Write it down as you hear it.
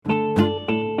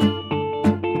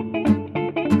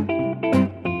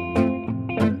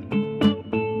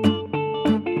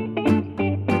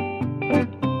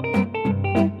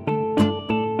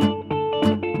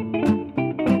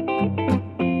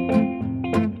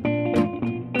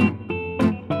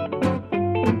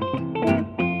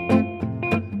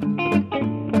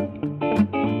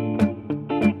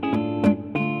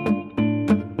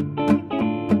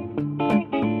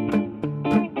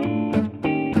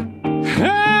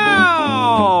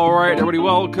right, everybody,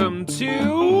 welcome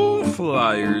to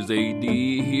Flyers AD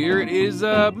here. It is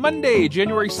Monday,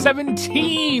 January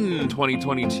 17,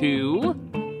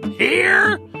 2022.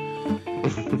 Here!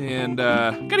 And,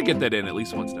 gotta get that in at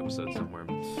least once an episode somewhere.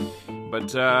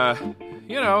 But, I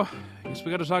guess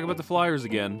we gotta talk about the Flyers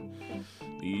again.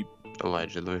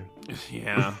 Allegedly.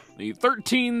 Yeah. The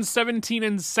 13, 17,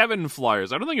 and 7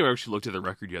 Flyers. I don't think I've actually looked at the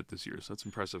record yet this year, so that's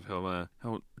impressive how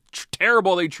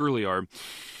terrible they truly are.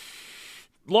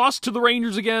 Lost to the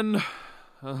Rangers again.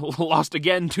 Lost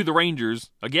again to the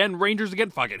Rangers. Again, Rangers again?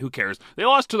 Fuck it, who cares? They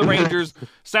lost to the Rangers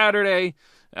Saturday.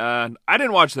 I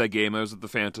didn't watch that game. I was at the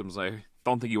Phantoms. I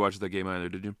don't think you watched that game either,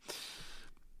 did you?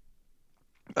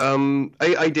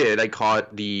 I did. I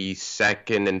caught the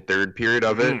second and third period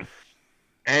of it.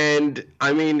 And,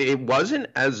 I mean, it wasn't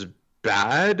as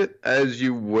bad as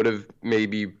you would have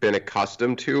maybe been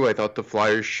accustomed to. I thought the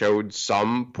Flyers showed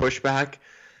some pushback.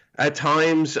 At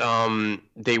times,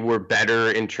 they were better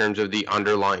in terms of the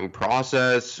underlying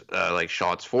process, like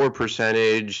shots for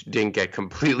percentage, didn't get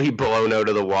completely blown out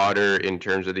of the water in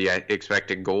terms of the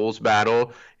expected goals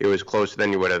battle. It was closer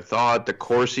than you would have thought. The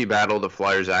Corsi battle, the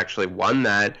Flyers actually won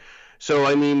that. So,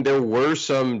 I mean, there were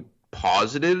some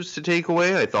positives to take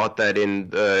away. I thought that in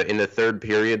the third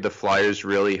period, the Flyers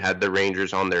really had the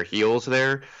Rangers on their heels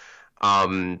there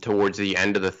towards the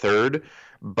end of the third.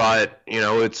 But,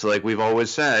 it's like we've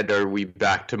always said, are we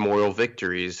back to moral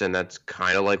victories? And that's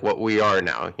kind of like what we are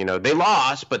now. They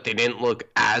lost, but they didn't look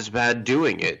as bad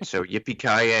doing it. So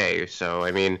yippee-ki-yay. So, I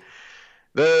mean,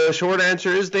 the short answer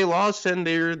is they lost and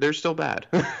they're still bad.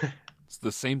 It's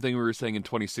the same thing we were saying in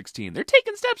 2016. They're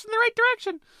taking steps in the right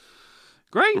direction.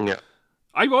 Great. Yeah.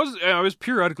 I was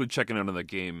periodically checking out on that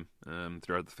game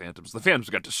throughout the Phantoms. The Phantoms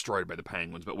got destroyed by the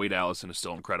Penguins, but Wade Allison is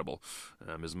still incredible.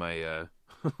 Is my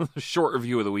short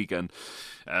review of the weekend.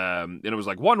 And it was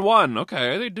like 1-1.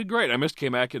 Okay, they did great. I missed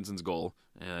Cam Atkinson's goal,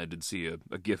 and I did see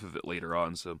a gif of it later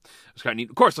on, so it was kind of neat.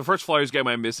 Of course, the first Flyers game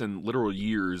I miss in literal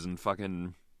years, and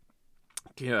fucking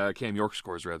Cam York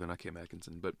scores rather, not Cam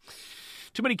Atkinson. But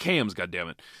too many Cams,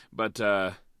 goddammit. But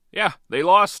yeah, they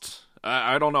lost.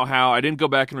 I don't know how. I didn't go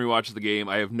back and rewatch the game.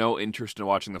 I have no interest in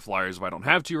watching the Flyers if I don't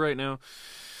have to right now.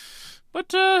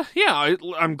 But, yeah,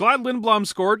 I'm glad Lindblom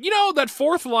scored. That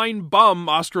fourth line bum,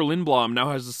 Oscar Lindblom,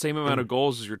 now has the same amount of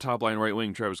goals as your top line right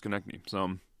wing, Travis Konecny.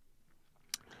 So,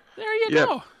 there you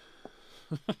go.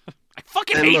 I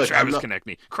fucking hate Travis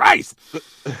Konecny. Christ!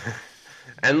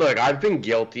 And look, I've been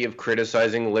guilty of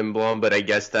criticizing Lindblom, but I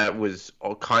guess that was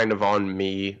all kind of on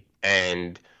me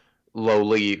and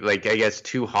lowly, I guess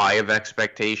too high of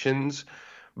expectations.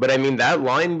 But, I mean, that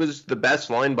line was the best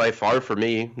line by far for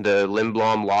me, the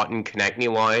Lindblom, Lawton,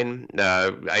 Konecny line.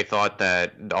 I thought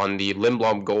that on the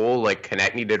Lindblom goal,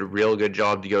 Konecny did a real good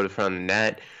job to go to front of the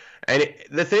net. And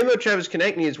the thing about Travis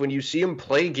Konecny is when you see him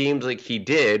play games like he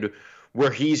did,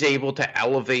 where he's able to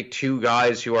elevate two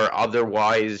guys who are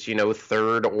otherwise,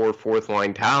 third or fourth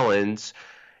line talents,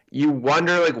 you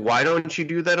wonder, why don't you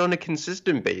do that on a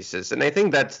consistent basis? And I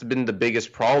think that's been the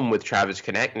biggest problem with Travis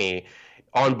Konecny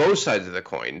on both sides of the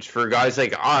coin. For guys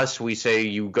like us, we say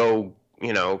you go,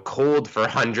 cold for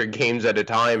 100 games at a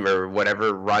time or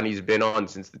whatever run he's been on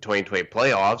since the 2020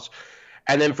 playoffs.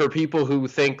 And then for people who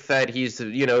think that he's,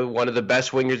 one of the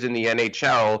best wingers in the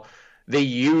NHL, they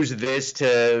use this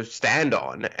to stand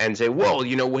on and say, well,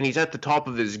 when he's at the top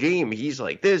of his game, he's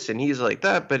like this and he's like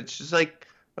that. But it's just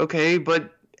okay,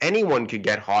 but anyone could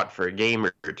get hot for a game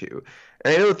or two.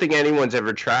 And I don't think anyone's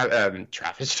ever questioned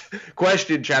Travis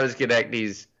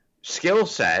Konecny's skill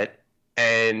set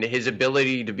and his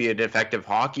ability to be an effective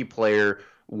hockey player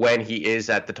when he is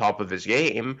at the top of his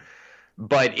game.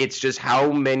 But it's just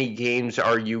how many games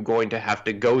are you going to have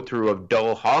to go through of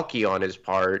dull hockey on his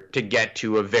part to get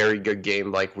to a very good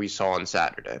game like we saw on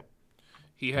Saturday?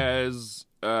 He has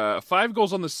 5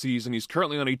 goals on the season. He's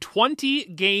currently on a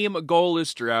 20-game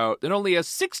goalless drought and only has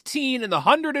 16 in the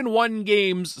 101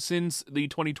 games since the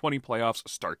 2020 playoffs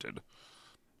started.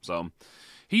 So,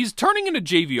 he's turning into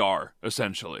JVR,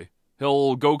 essentially.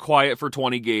 He'll go quiet for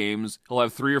 20 games. He'll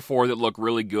have 3 or 4 that look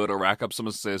really good. He'll rack up some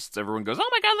assists. Everyone goes, oh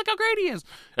my God, look how great he is.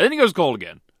 And then he goes cold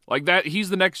again. Like that, he's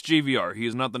the next JVR. He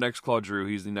is not the next Claude Giroux.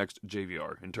 He's the next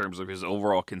JVR in terms of his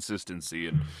overall consistency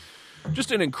and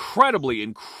just an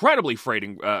incredibly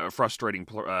frustrating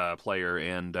player,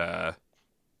 and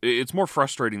it's more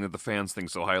frustrating that the fans think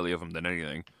so highly of him than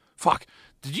anything. Fuck.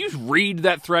 Did you read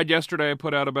that thread yesterday I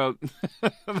put out about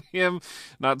him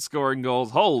not scoring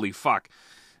goals? Holy fuck.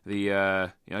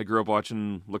 I grew up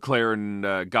watching Leclerc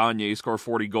and Gagne score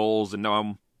 40 goals, and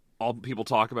now all people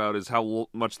talk about is how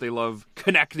much they love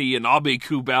Konecny and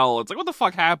Aube-Kubel. It's like, what the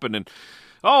fuck happened? And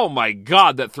oh my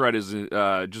God, that thread is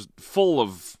just full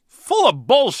of full of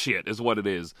bullshit is what it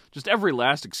is. Just every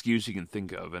last excuse you can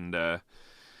think of. And I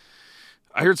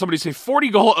heard somebody say 20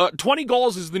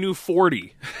 goals is the new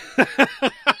 40. I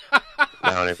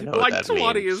don't even know what that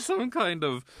 20 means. is some kind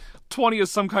of 20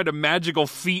 is some kind of magical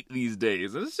feat these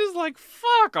days. It's just like,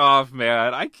 fuck off,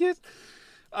 man. I can't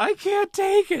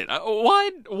take it.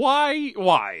 Why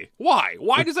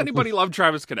does anybody love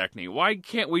Travis Konechny? Why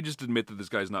can't we just admit that this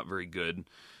guy's not very good?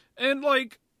 And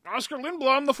like Oscar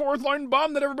Lindblom, the fourth line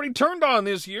bomb that everybody turned on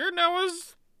this year, now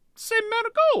has the same amount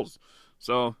of goals.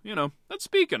 So, that's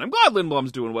speaking. I'm glad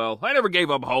Lindblom's doing well. I never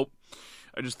gave up hope.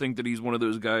 I just think that he's one of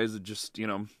those guys that just,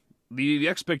 the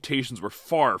expectations were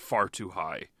far, far too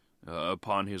high.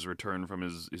 Upon his return from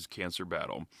his cancer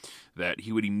battle, that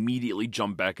he would immediately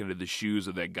jump back into the shoes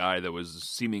of that guy that was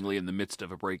seemingly in the midst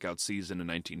of a breakout season in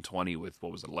 1920 with,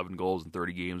 11 goals in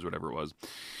 30 games, whatever it was.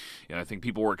 And I think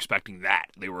people were expecting that.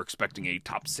 They were expecting a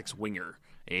top six winger,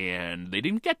 and they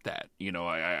didn't get that.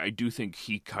 I do think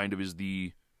he kind of is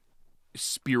the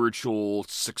spiritual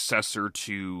successor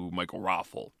to Michael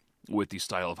Raffl, with the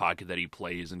style of hockey that he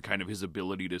plays and kind of his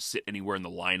ability to sit anywhere in the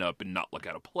lineup and not look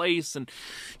out of place. And,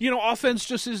 offense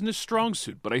just isn't his strong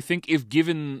suit. But I think if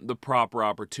given the proper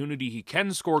opportunity, he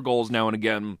can score goals now and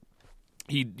again.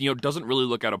 He, doesn't really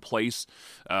look out of place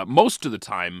most of the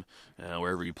time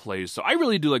wherever he plays. So I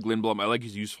really do like Lindblom. I like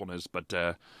his usefulness, but,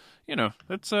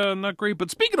 that's not great.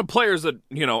 But speaking of players that,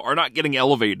 are not getting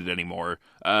elevated anymore,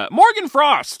 Morgan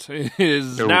Frost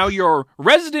is now your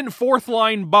resident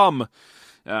fourth-line bum.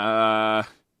 I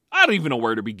don't even know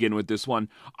where to begin with this one.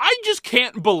 I just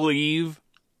can't believe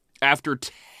after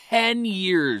 10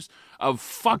 years of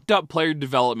fucked up player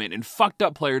development,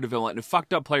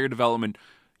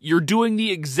 you're doing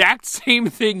the exact same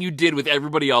thing you did with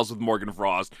everybody else with Morgan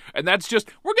Frost. And that's just,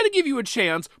 we're going to give you a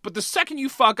chance, but the second you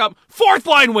fuck up, fourth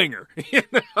line winger.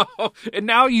 And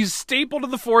now he's stapled to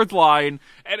the fourth line.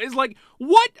 And it's like,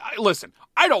 what? Listen,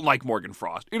 I don't like Morgan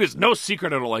Frost. It is no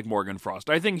secret I don't like Morgan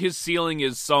Frost. I think his ceiling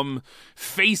is some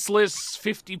faceless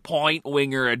 50-point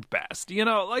winger at best.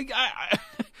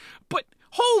 But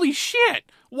holy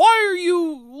shit. Why are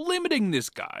you limiting this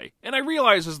guy? And I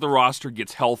realize as the roster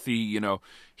gets healthy,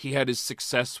 he had his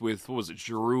success with,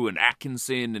 Giroux and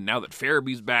Atkinson, and now that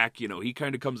Farabee's back, he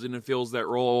kind of comes in and fills that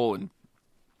role, and,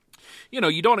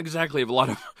 you don't exactly have a lot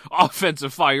of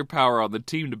offensive firepower on the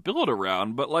team to build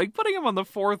around, but, putting him on the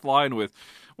fourth line with,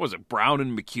 Brown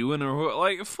and McEwen,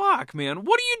 or, fuck, man,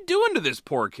 what are you doing to this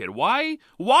poor kid? Why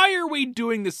are we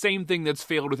doing the same thing that's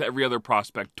failed with every other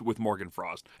prospect with Morgan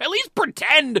Frost? At least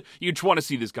pretend you want to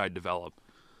see this guy develop.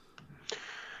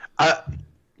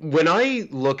 When I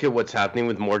look at what's happening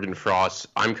with Morgan Frost,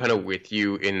 I'm kind of with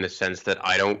you in the sense that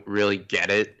I don't really get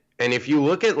it. And if you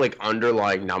look at,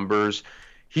 underlying numbers,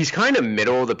 he's kind of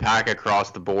middle of the pack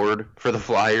across the board for the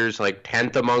Flyers,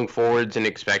 10th among forwards in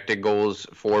expected goals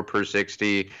for per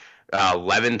 60,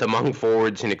 11th among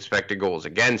forwards in expected goals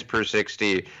against per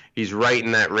 60. He's right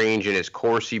in that range in his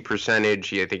Corsi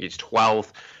percentage. I think he's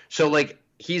 12th. So,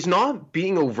 he's not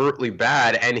being overtly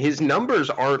bad, and his numbers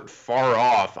aren't far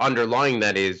off, underlying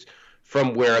that is,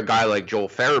 from where a guy like Joel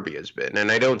Farabee has been.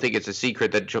 And I don't think it's a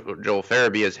secret that Joel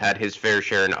Farabee has had his fair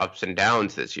share in ups and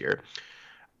downs this year.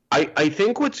 I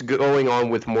think what's going on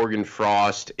with Morgan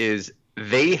Frost is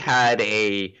they had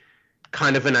a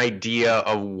kind of an idea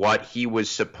of what he was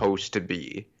supposed to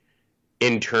be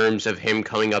in terms of him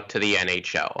coming up to the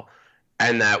NHL.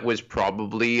 And that was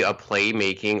probably a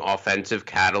playmaking offensive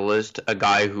catalyst, a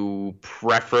guy who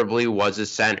preferably was a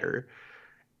center.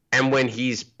 And when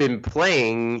he's been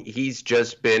playing, he's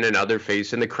just been another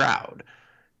face in the crowd.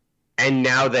 And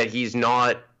now that he's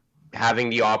not having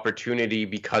the opportunity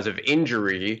because of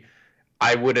injury,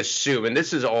 I would assume, and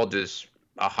this is all just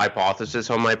a hypothesis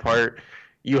on my part,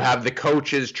 you have the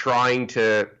coaches trying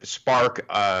to spark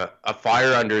a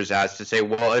fire under his ass to say,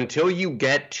 well, until you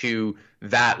get to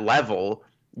that level,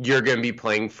 you're going to be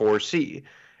playing 4C.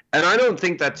 And I don't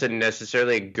think that's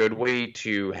necessarily a good way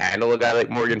to handle a guy like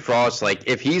Morgan Frost.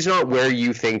 If he's not where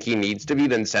you think he needs to be,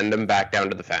 then send him back down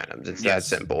to the Phantoms. It's that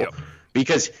simple. Yep.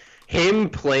 Because him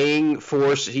playing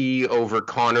 4C over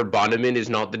Connor Bunnaman is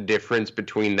not the difference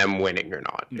between them winning or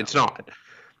not. No. It's not.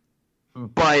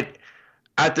 But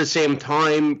at the same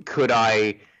time, could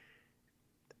I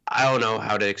don't know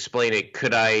how to explain it.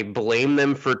 Could I blame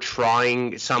them for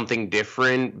trying something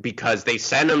different because they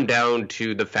sent him down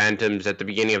to the Phantoms at the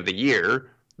beginning of the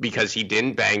year because he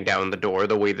didn't bang down the door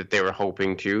the way that they were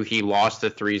hoping to? He lost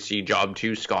the 3C job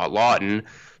to Scott Laughton.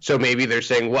 So maybe they're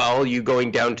saying, well, you going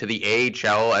down to the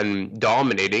AHL and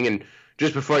dominating. And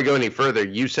just before I go any further,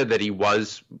 you said that he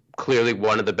was clearly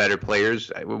one of the better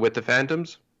players with the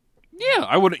Phantoms? Yeah,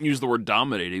 I wouldn't use the word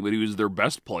dominating, but he was their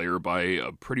best player by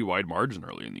a pretty wide margin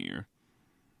early in the year.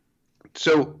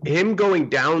 So him going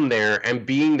down there and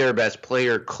being their best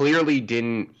player clearly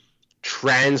didn't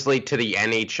translate to the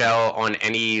NHL on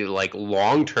any like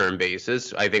long-term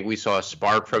basis. I think we saw a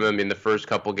spark from him in the first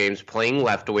couple games playing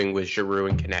left wing with Giroux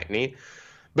and Konechny.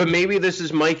 But maybe this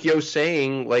is Mike Yeo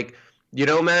saying, like, you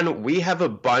know, man, we have a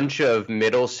bunch of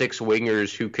middle six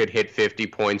wingers who could hit 50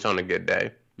 points on a good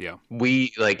day. Yeah.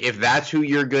 We, like, if that's who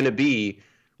you're going to be,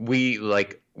 we're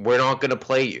not going to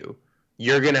play you.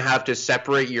 You're going to have to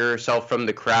separate yourself from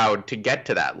the crowd to get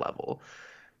to that level.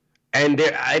 And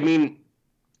I mean,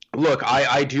 look,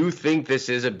 I do think this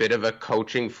is a bit of a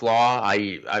coaching flaw.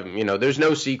 There's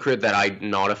no secret that I'm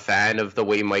not a fan of the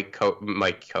way Mike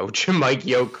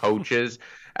Yeo coaches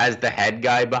as the head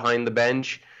guy behind the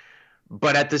bench.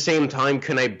 But at the same time,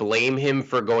 can I blame him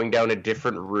for going down a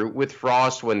different route with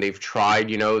Frost when they've tried,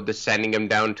 the sending him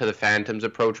down to the Phantoms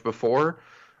approach before?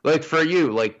 Like, for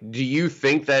you, like, do you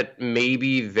think that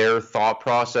maybe their thought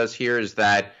process here is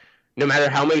that no matter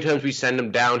how many times we send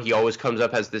him down, he always comes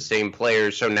up as the same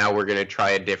player, so now we're going to try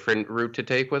a different route to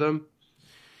take with him?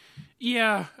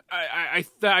 Yeah, I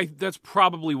that's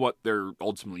probably what they're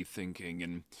ultimately thinking,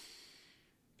 and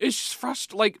it's just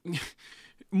frustrating. Like,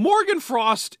 Morgan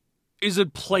Frost is a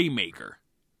playmaker.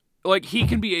 Like, he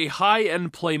can be a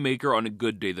high-end playmaker on a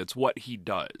good day. That's what he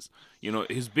does.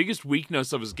 His biggest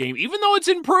weakness of his game, even though it's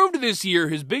improved this year,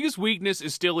 his biggest weakness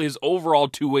is still his overall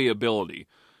two-way ability.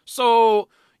 So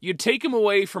you take him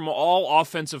away from all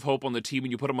offensive hope on the team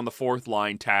and you put him on the fourth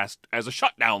line tasked as a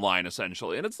shutdown line,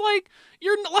 essentially. And it's like,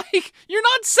 you're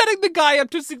not setting the guy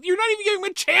up to succeed. You're not even giving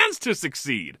him a chance to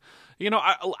succeed.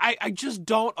 I just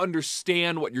don't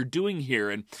understand what you're doing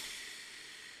here. And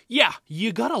yeah,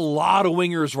 you got a lot of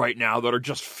wingers right now that are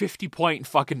just 50-point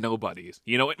fucking nobodies.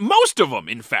 Most of them,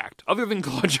 in fact, other than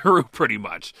Claude Giroux, pretty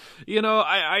much.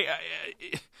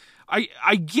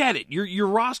 I get it. Your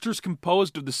roster's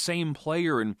composed of the same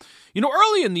player, and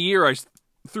early in the year I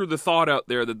threw the thought out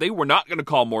there that they were not going to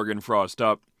call Morgan Frost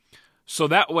up, so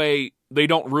that way they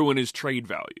don't ruin his trade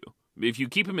value. If you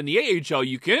keep him in the AHL,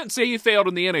 you can't say he failed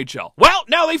in the NHL. Well,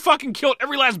 now they fucking killed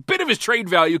every last bit of his trade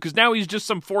value because now he's just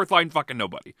some fourth line fucking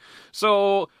nobody.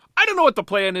 So I don't know what the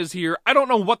plan is here. I don't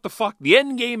know what the fuck the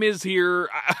end game is here.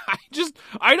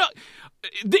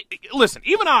 Listen,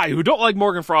 even I, who don't like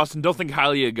Morgan Frost and don't think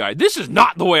highly of a guy, this is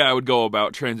not the way I would go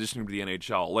about transitioning to the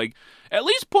NHL. Like, at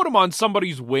least put him on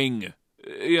somebody's wing.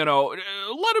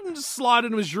 Let him slot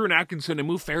in with Drew and Atkinson and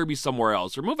move Farabee somewhere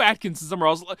else, or move Atkinson somewhere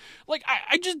else. Like,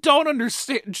 I just don't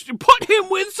understand. Put him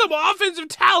with some offensive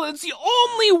talent. It's the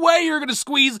only way you're going to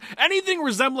squeeze anything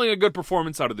resembling a good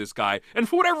performance out of this guy. And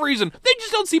for whatever reason, they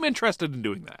just don't seem interested in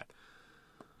doing that.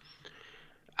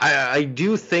 I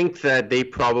do think that they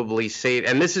probably say,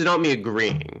 and this is not me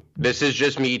agreeing, this is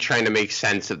just me trying to make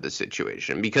sense of the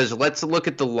situation, because let's look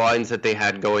at the lines that they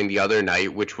had going the other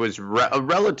night, which was a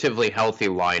relatively healthy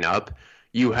lineup.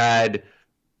 You had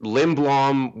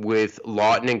Lindblom with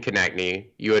Lawton and Konechny.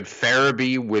 You had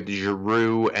Farabee with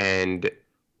Giroux and,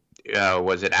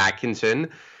 was it Atkinson?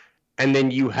 And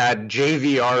then you had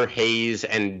JVR, Hayes,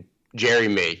 and Jerry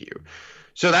Mayhew.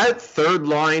 So that third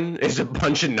line is a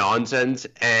bunch of nonsense,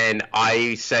 and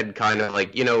I said kind of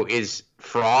like, is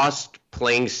Frost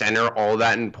playing center all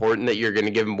that important that you're going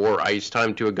to give more ice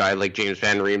time to a guy like James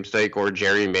Van Riemsdyk or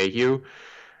Jerry Mayhew?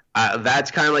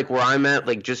 That's kind of like where I'm at.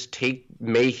 Like, just take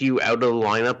Mayhew out of the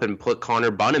lineup and put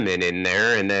Connor Bunnaman in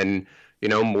there, and then,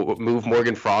 move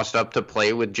Morgan Frost up to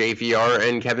play with JVR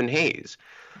and Kevin Hayes.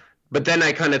 But then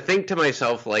I kind of think to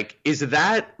myself, like, is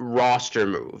that roster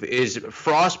move? Is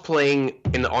Frost playing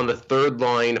on the third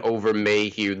line over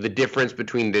Mayhew the difference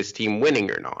between this team winning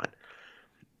or not?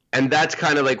 And that's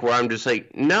kind of like where I'm just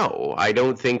like, no, I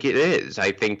don't think it is.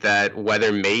 I think that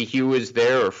whether Mayhew is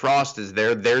there or Frost is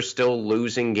there, they're still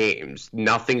losing games.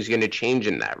 Nothing's going to change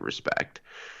in that respect.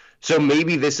 So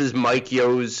maybe this is Mike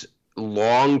Yeo's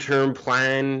long-term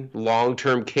plan,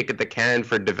 long-term kick at the can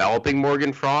for developing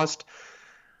Morgan Frost.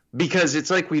 Because it's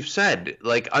like we've said,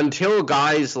 like, until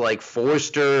guys like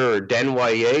Forster or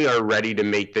Desnoyers are ready to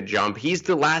make the jump, he's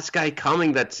the last guy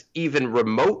coming that's even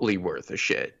remotely worth a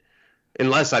shit.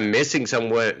 Unless I'm missing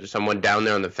someone down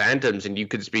there on the Phantoms, and you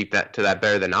could speak to that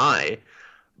better than I.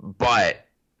 But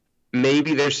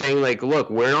maybe they're saying, like, look,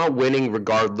 we're not winning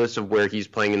regardless of where he's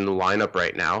playing in the lineup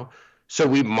right now. So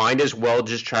we might as well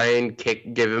just try and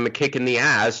give him a kick in the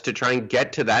ass to try and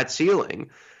get to that ceiling.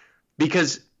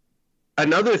 Because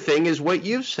another thing is what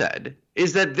you've said,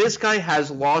 is that this guy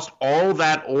has lost all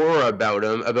that aura about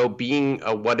him, about being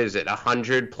a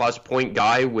 100-plus point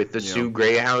guy with the Sioux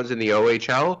Greyhounds in the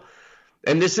OHL.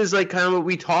 And this is like kind of what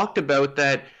we talked about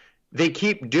that they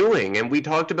keep doing. And we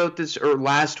talked about this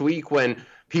last week when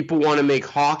people want to make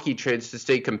hockey trades to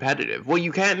stay competitive. Well,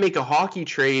 you can't make a hockey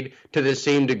trade to the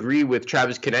same degree with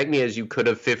Travis Konechny as you could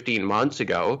have 15 months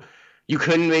ago. You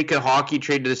couldn't make a hockey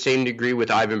trade to the same degree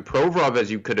with Ivan Provorov as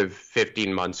you could have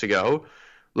 15 months ago.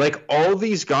 Like, all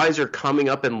these guys are coming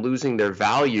up and losing their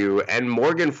value, and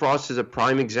Morgan Frost is a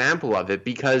prime example of it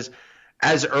because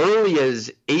as early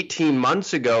as 18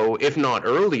 months ago, if not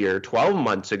earlier, 12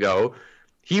 months ago,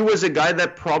 he was a guy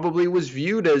that probably was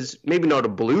viewed as maybe not a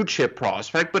blue chip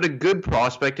prospect, but a good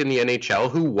prospect in the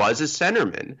NHL who was a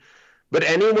centerman. But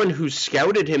anyone who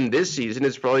scouted him this season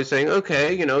is probably saying,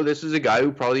 okay, this is a guy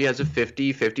who probably has a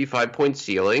 50, 55 point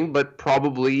ceiling, but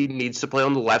probably needs to play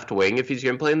on the left wing if he's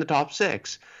going to play in the top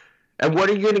six. And what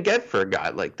are you going to get for a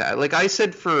guy like that? Like I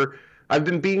said, I've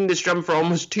been beating this drum for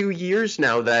almost 2 years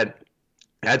now that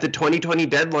at the 2020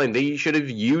 deadline, they should have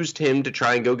used him to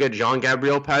try and go get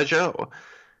Jean-Gabriel Pageau.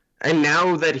 And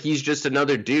now that he's just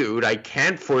another dude, I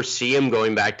can't foresee him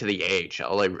going back to the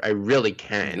AHL. I really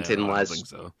can't, unless... I don't think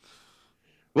so.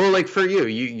 Well, like for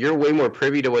you're way more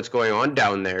privy to what's going on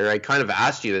down there. I kind of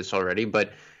asked you this already,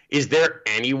 but is there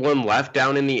anyone left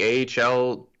down in the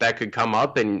AHL that could come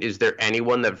up? And is there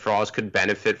anyone that Frost could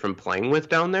benefit from playing with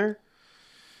down there?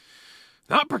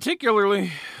 Not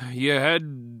particularly. You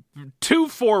had two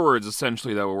forwards,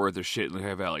 essentially, that were worth a shit in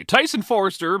Lehigh Valley. Tyson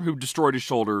Forster, who destroyed his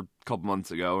shoulder a couple months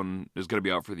ago and is going to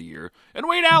be out for the year. And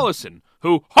Wade Allison,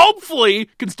 who hopefully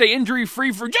can stay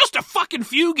injury-free for just a fucking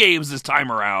few games this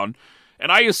time around.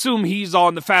 And I assume he's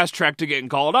on the fast track to getting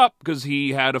called up because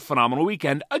he had a phenomenal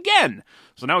weekend again.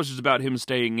 So now it's just about him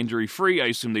staying injury-free. I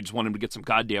assume they just want him to get some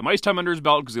goddamn ice time under his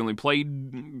belt because he only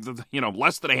played,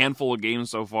 less than a handful of games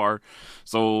so far.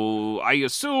 So I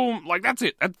assume, that's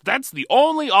it. That's the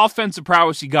only offensive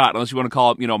prowess he got, unless you want to call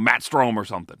it, Matt Strome or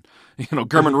something.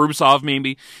 German Rubtsov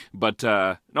maybe. But,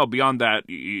 no, beyond that,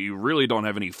 you really don't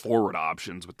have any forward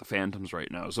options with the Phantoms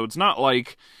right now. So it's not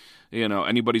like...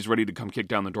 anybody's ready to come kick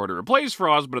down the door to replace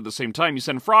Frost, but at the same time, you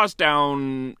send Frost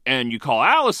down and you call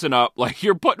Allison up,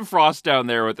 you're putting Frost down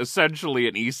there with essentially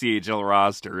an ECHL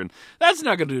roster, and that's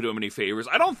not going to do him any favors.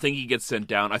 I don't think he gets sent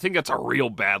down. I think that's a real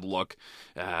bad look,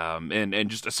 and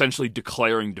just essentially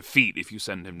declaring defeat if you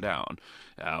send him down.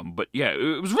 But yeah,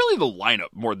 it was really the lineup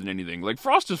more than anything.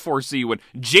 Frost is 4C when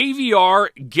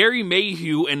JVR, Gary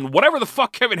Mayhew, and whatever the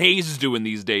fuck Kevin Hayes is doing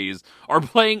these days are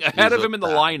playing ahead of him in the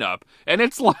lineup. And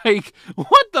it's what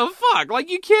the fuck?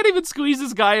 You can't even squeeze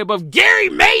this guy above Gary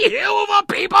Mayhew of all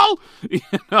people!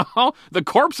 The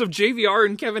corpse of JVR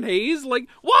and Kevin Hayes?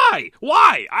 Why?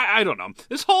 Why? I don't know.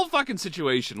 This whole fucking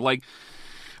situation,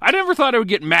 I never thought I would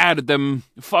get mad at them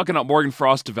fucking up Morgan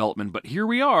Frost development, but here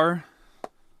we are.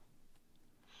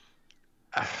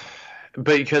 But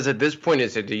because at this point,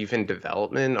 is it even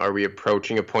development? Are we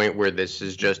approaching a point where this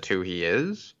is just who he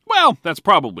is? Well, that's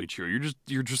probably true.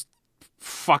 You're just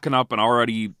fucking up an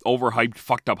already overhyped,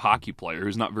 fucked up hockey player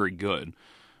who's not very good.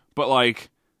 But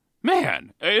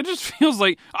man, it just feels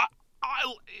like I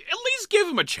at least give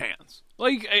him a chance.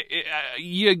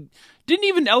 You didn't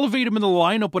even elevate him in the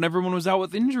lineup when everyone was out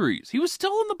with injuries. He was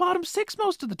still in the bottom six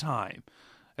most of the time.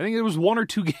 I think there was 1 or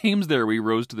 2 games there where he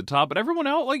rose to the top, but everyone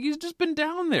else, he's just been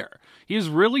down there. He has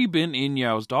really been in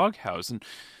Yao's doghouse, and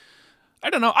I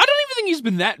don't know. I don't even think he's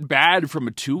been that bad from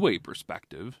a two-way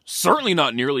perspective. Certainly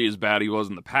not nearly as bad he was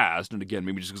in the past, and again,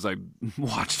 maybe just because I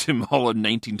watched him all in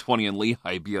 1920 and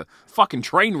Lehigh be a fucking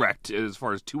train wreck as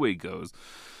far as two-way goes.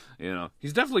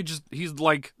 He's definitely he's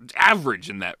average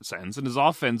in that sense, and his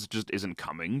offense just isn't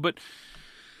coming, but...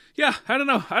 Yeah, I don't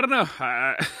know. I don't know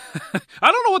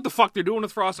what the fuck they're doing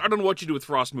with Frost. I don't know what you do with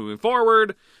Frost moving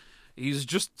forward. He's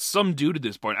just some dude at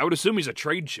this point. I would assume he's a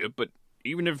trade chip, but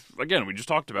even if, again, we just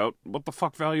talked about, what the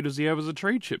fuck value does he have as a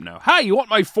trade chip now? Hi, you want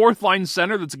my fourth line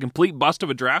center that's a complete bust of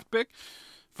a draft pick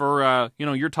for,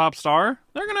 your top star?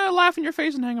 They're going to laugh in your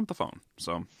face and hang up the phone.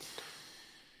 So...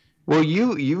 Well,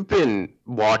 you've been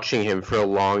watching him for a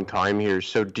long time here,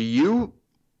 so do you...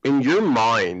 In your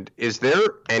mind, is there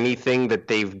anything that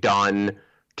they've done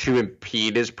to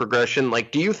impede his progression?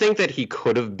 Do you think that he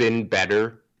could have been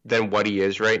better than what he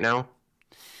is right now?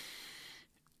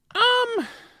 I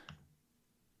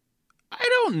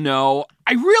don't know.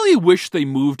 I really wish they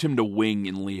moved him to wing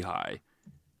in Lehigh.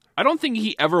 I don't think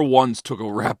he ever once took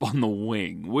a rep on the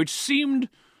wing, which seemed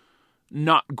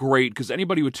not great, because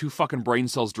anybody with 2 fucking brain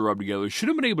cells to rub together should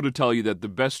have been able to tell you that the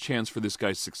best chance for this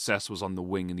guy's success was on the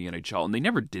wing in the NHL, and they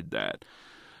never did that.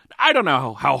 I don't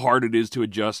know how hard it is to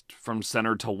adjust from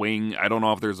center to wing. I don't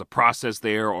know if there's a process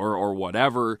there or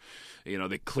whatever. You know,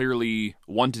 they clearly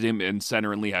wanted him in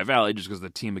center in Lehigh Valley just because the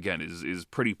team, again, is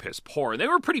pretty piss poor. They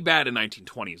were pretty bad in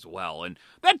 1920 as well, and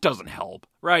that doesn't help,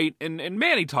 right? And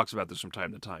Manny talks about this from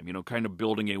time to time, you know, kind of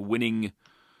building a winning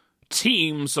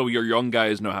team so your young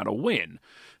guys know how to win.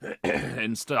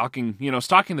 And stocking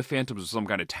the Phantoms with some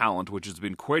kind of talent, which has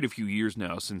been quite a few years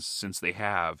now since they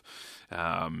have,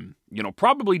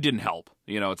 probably didn't help.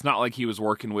 You know, it's not like he was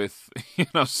working with,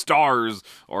 stars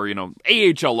or,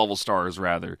 AHL level stars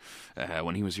rather,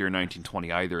 when he was here in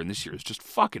 1920 either. And this year is just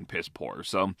fucking piss poor.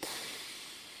 So,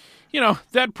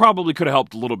 that probably could have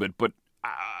helped a little bit. But,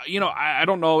 I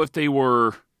don't know if they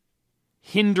were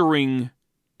hindering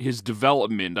his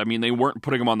development. I mean, they weren't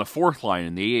putting him on the fourth line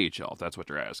in the AHL, if that's what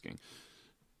you're asking.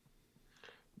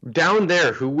 Down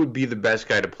there, who would be the best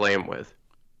guy to play him with?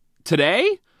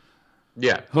 Today?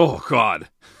 Yeah. Oh, God.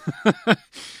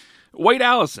 Wade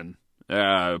Allison.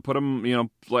 Put him,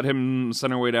 let him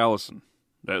center Wade Allison.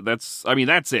 That's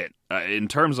it. In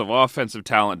terms of offensive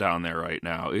talent down there right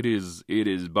now, it is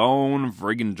bone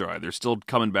friggin' dry. They're still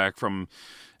coming back from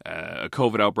a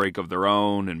COVID outbreak of their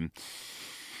own, and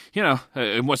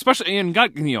especially, and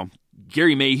got,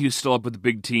 Gary Mayhew's still up with the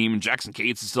big team, and Jackson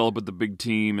Cates is still up with the big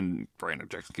team, and Brandon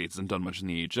Jackson Cates hasn't done much in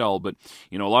the AHL, but,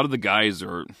 a lot of the guys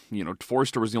are,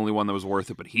 Forster was the only one that was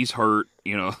worth it, but he's hurt,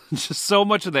 just so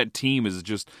much of that team is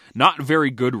just not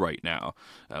very good right now.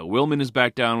 Willman is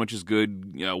back down, which is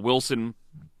good. Wilson,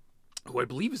 who I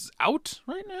believe is out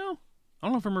right now. I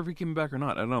don't know if I remember if he came back or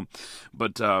not. I don't know.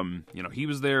 But, he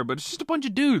was there. But it's just a bunch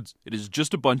of dudes. It is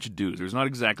just a bunch of dudes. There's not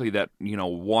exactly that,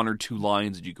 one or two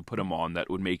lines that you could put him on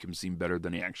that would make him seem better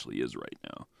than he actually is right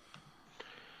now.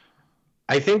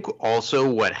 I think also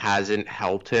what hasn't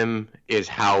helped him is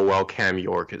how well Cam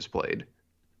York has played.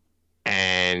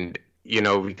 And,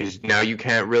 because now you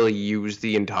can't really use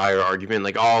the entire argument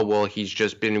like, oh, well, he's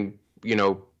just been,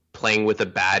 playing with a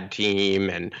bad team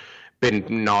and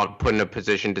been not put in a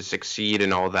position to succeed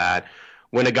and all that.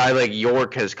 When a guy like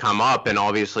York has come up, and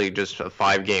obviously just a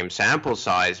 5-game sample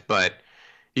size, but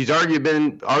he's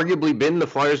arguably been the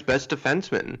Flyers' best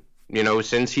defenseman,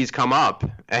 since he's come up.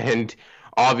 And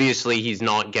obviously he's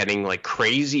not getting like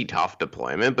crazy tough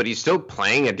deployment, but he's still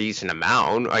playing a decent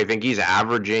amount. I think he's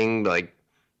averaging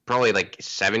probably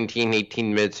 17,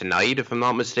 18 minutes a night, if I'm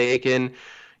not mistaken.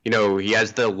 He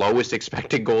has the lowest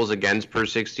expected goals against per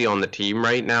 60 on the team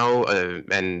right now.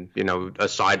 And,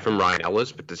 aside from Ryan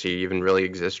Ellis, but does he even really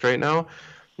exist right now?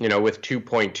 With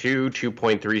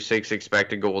 2.36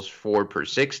 expected goals for per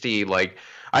 60.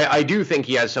 I do think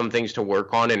he has some things to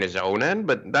work on in his own end,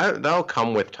 but that'll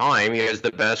come with time. He has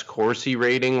the best Corsi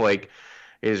rating,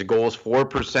 his goals for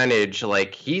percentage.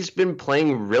 He's been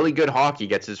playing really good hockey.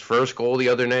 Gets his first goal the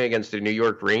other night against the New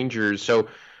York Rangers. So,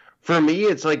 for me,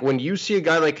 it's when you see a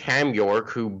guy like Cam York,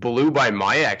 who blew by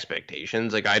my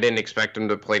expectations, I didn't expect him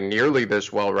to play nearly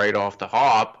this well right off the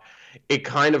hop, it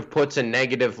kind of puts a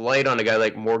negative light on a guy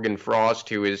like Morgan Frost,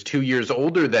 who is 2 years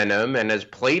older than him and has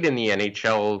played in the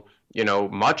NHL,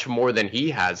 much more than he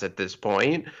has at this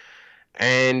point.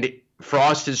 And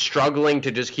Frost is struggling to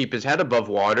just keep his head above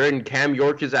water, and Cam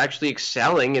York is actually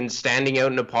excelling and standing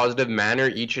out in a positive manner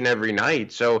each and every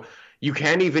night. So you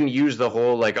can't even use the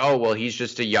whole he's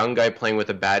just a young guy playing with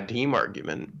a bad team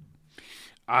argument.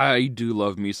 I do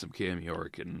love me some Cam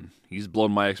York, and he's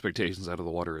blown my expectations out of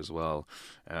the water as well.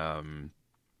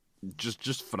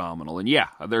 Just phenomenal. And yeah,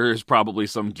 there is probably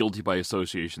some guilty by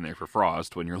association there for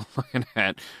Frost when you're looking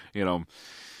at,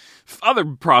 other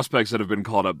prospects that have been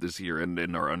called up this year and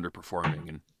are underperforming.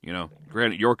 And,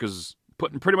 granted, York is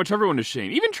putting pretty much everyone to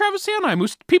shame. Even Travis Sanheim, who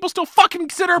people still fucking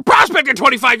consider a prospect at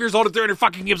 25 years old at 300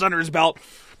 fucking games under his belt.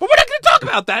 But we're not going to talk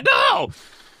about that, no!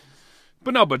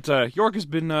 But York has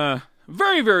been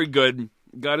very, very good.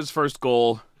 Got his first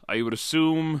goal. I would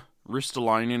assume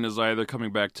Ristolainen is either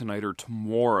coming back tonight or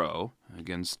tomorrow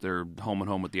against their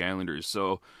home-and-home with the Islanders.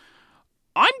 So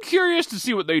I'm curious to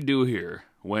see what they do here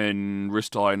when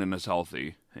Ristolainen is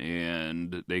healthy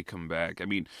and they come back. I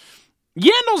mean,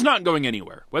 Yandel's not going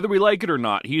anywhere. Whether we like it or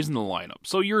not, he's in the lineup.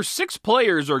 So your 6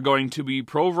 players are going to be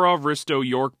Provorov, Risto,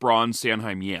 York, Braun,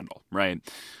 Sanheim, Yandel, right?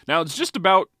 Now, it's just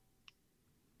about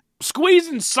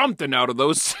squeezing something out of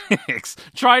those 6,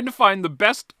 trying to find the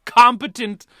best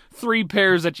competent 3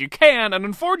 pairs that you can, and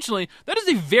unfortunately, that is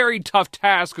a very tough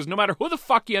task, because no matter who the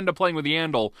fuck you end up playing with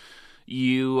Yandel,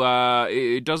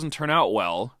 it doesn't turn out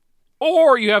well.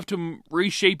 Or you have to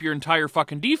reshape your entire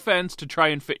fucking defense to try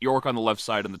and fit York on the left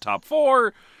side in the top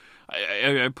 4.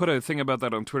 I put a thing about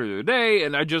that on Twitter the other day,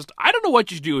 and I don't know what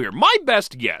you should do here. My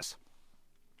best guess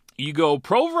you go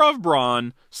Provorov,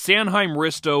 Braun, Sanheim,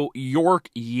 Risto, York,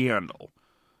 Yandel.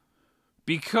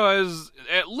 Because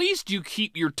at least you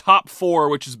keep your top four,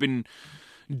 which has been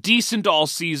decent all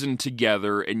season,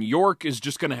 together, and York is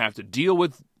just going to have to deal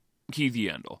with Keith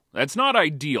Yandel. That's not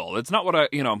ideal. That's not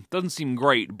what doesn't seem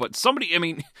great, but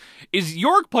is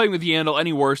York playing with Yandel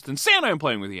any worse than Sanheim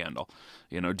playing with Yandel?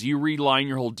 Do you reline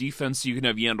your whole defense so you can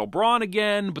have Yandel Braun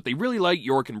again? But they really like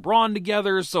York and Braun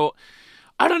together, so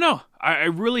I don't know. I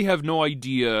really have no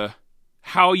idea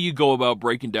how you go about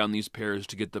breaking down these pairs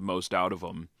to get the most out of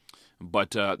them.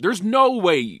 But there's no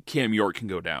way Cam York can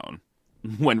go down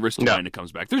when Ristolainen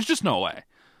comes back. There's just no way.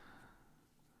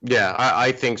 Yeah,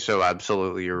 I think so.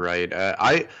 Absolutely, you're right.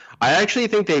 I actually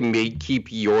think they may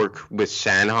keep York with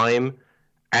Sanheim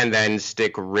and then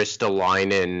stick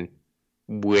Ristolainen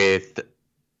with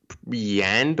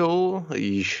Yandel.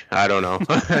 Eesh, I don't know.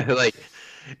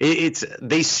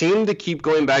 They seem to keep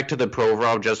going back to the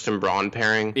Provorov Justin Braun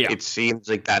pairing. Yeah. It seems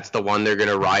like that's the one they're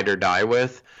gonna ride or die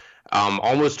with,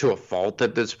 almost to a fault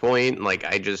at this point. Like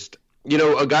I just,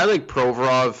 a guy like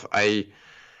Provorov, I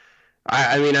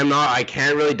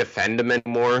can't really defend him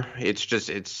anymore. It's just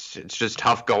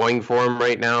tough going for him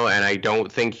right now, and I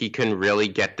don't think he can really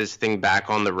get this thing back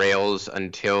on the rails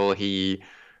until he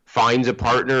finds a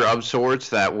partner of sorts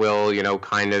that will,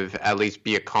 kind of at least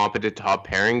be a competent top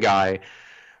pairing guy.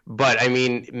 But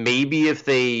maybe if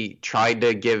they tried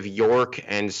to give York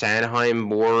and Sanheim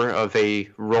more of a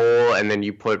role, and then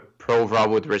you put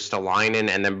Provorov with Ristolainen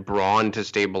and then Braun to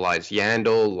stabilize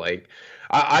Yandel,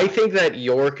 I think that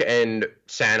York and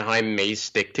Sanheim may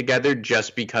stick together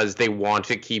just because they want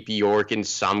to keep York in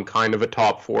some kind of a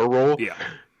top four role. Yeah.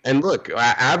 And look,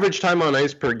 average time on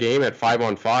ice per game at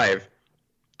 5-on-5,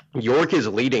 York is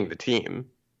leading the team.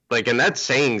 And that's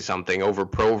saying something over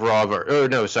Provorov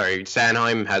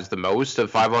Sanheim has the most of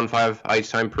 5-on-5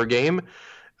 ice time per game,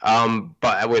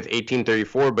 but with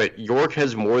 1834, but York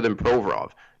has more than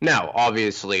Provorov. Now,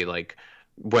 obviously,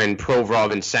 when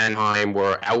Provorov and Sanheim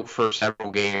were out for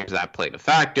several games, that played a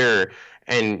factor.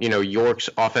 And, York's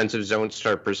offensive zone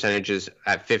start percentage is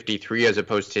at 53 as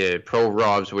opposed to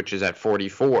Provorov's, which is at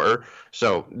 44.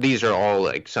 So these are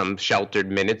all some sheltered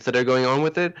minutes that are going on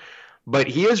with it. But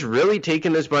he has really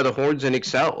taken this by the horns and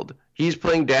excelled. He's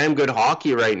playing damn good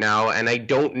hockey right now, and I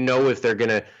don't know if they're going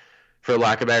to, for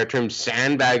lack of a better term,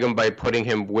 sandbag him by putting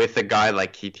him with a guy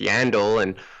like Keith Yandel.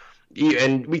 And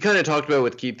we kind of talked about it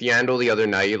with Keith Yandel the other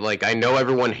night. I know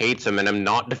everyone hates him, and I'm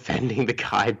not defending the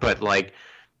guy, but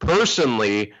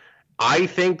personally, I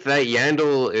think that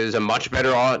Yandel is a much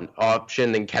better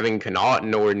option than Kevin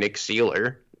Connauton or Nick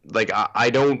Seeler.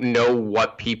 I don't know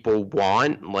what people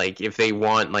want. If they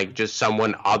want just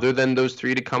someone other than those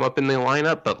three to come up in the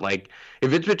lineup, but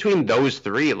if it's between those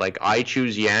three, I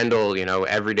choose Yandel,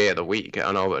 every day of the week. I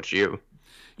don't know about you.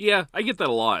 Yeah, I get that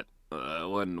a lot.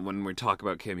 When we talk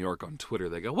about Cam York on Twitter,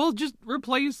 they go, well, just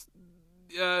replace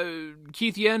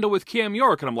Keith Yandel with Cam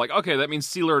York. And I'm like, okay, that means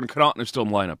Seeler and Connauton are still in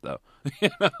the lineup, though.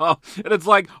 And it's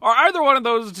are either one of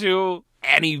those two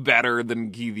any better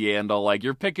than Keith Yandel?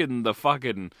 You're picking the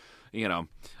fucking,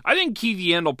 I think Keith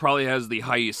Yandel probably has the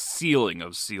highest ceiling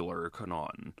of Seeler or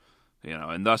Connauton.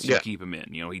 And thus you keep him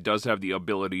in. He does have the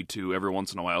ability to every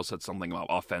once in a while set something up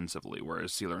offensively,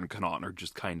 whereas Seeler and Connauton are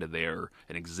just kind of there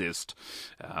and exist.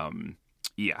 I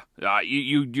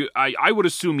would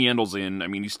assume Yandel's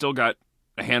in. He's still got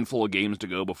a handful of games to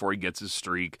go before he gets his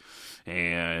streak,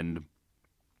 and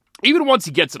even once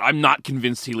he gets it, I'm not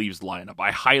convinced he leaves the lineup.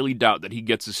 I highly doubt that he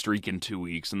gets his streak in 2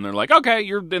 weeks, and they're like, okay,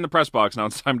 you're in the press box now.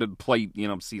 It's time to play,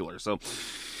 Seeler. So.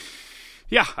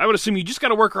 Yeah, I would assume you just got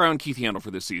to work around Keith Yandel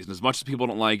for this season. As much as people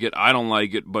don't like it, I don't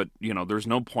like it, but, there's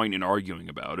no point in arguing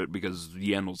about it because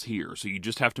Yandel's here. So you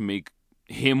just have to make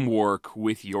him work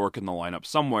with York in the lineup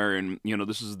somewhere. And,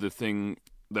 this is the thing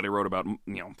that I wrote about,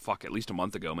 at least a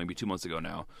month ago, maybe 2 months ago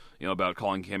now, about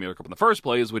calling Cam York up in the first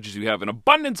place, which is you have an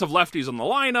abundance of lefties on the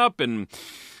lineup and,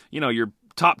 your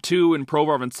top two in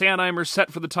Provorov and Sanheim are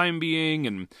set for the time being,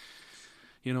 and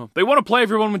they want to play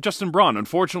everyone with Justin Braun.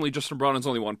 Unfortunately, Justin Braun is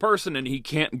only one person, and he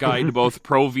can't guide both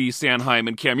Provi, Sanheim,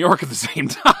 and Cam York at the same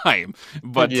time.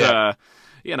 But, you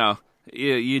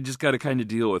just got to kind of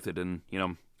deal with it. And,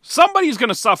 somebody's going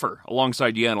to suffer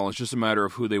alongside Yandel. It's just a matter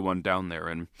of who they want down there.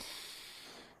 And,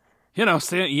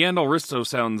 Yandel Risto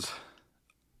sounds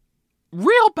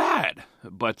real bad.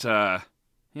 But,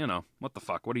 what the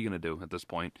fuck? What are you going to do at this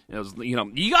point?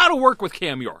 You got to work with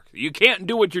Cam York. You can't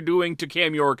do what you're doing to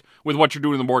Cam York with what you're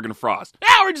doing to Morgan Frost.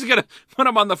 Yeah, we're just going to put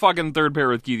him on the fucking third pair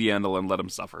with Keith Yandel and let him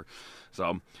suffer.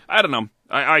 So, I don't know.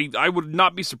 I would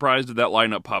not be surprised if that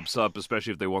lineup pops up,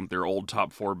 especially if they want their old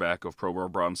top 4 back of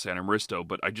Provorov, Braun, Sanheim, Risto,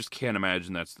 but I just can't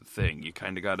imagine that's the thing. You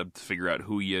kind of got to figure out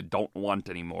who you don't want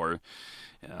anymore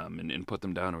and put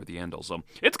them down over the Yandle. So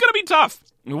it's going to be tough.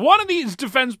 One of these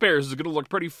defense pairs is going to look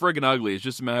pretty friggin' ugly. It's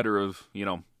just a matter of,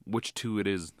 which two it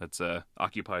is that's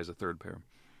occupies a third pair.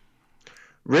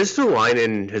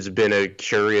 Ristolainen has been a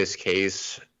curious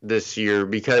case this year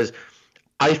because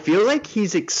I feel like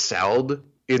he's excelled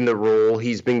in the role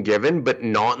he's been given, but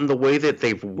not in the way that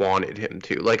they've wanted him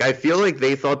to. Like, I feel like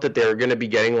they thought that they were going to be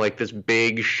getting, like, this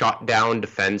big shutdown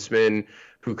defenseman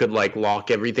who could, like, lock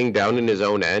everything down in his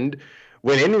own end,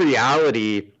 when in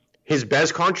reality, his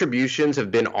best contributions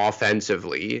have been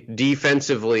offensively.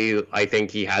 Defensively, I think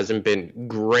he hasn't been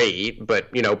great,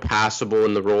 but, passable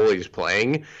in the role he's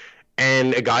playing.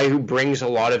 And a guy who brings a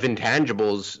lot of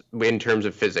intangibles in terms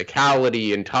of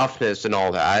physicality and toughness and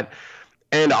all that.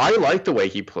 And I like the way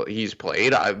he's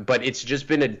played, but it's just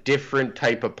been a different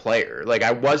type of player. Like,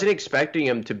 I wasn't expecting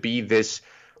him to be this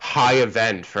high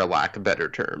event, for lack of better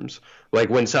terms. Like,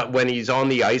 when he's on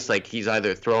the ice, like, he's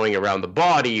either throwing around the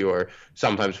body or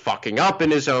sometimes fucking up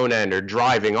in his own end or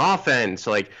driving offense.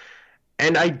 Like,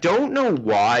 and I don't know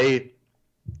why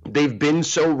they've been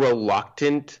so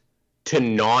reluctant to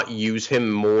not use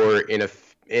him more in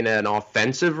an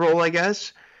offensive role, I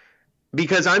guess.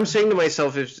 Because I'm saying to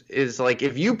myself, is like,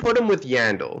 if you put him with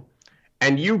Yandle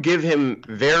and you give him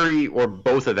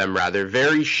both of them rather,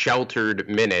 very sheltered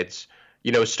minutes,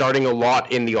 starting a lot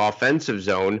in the offensive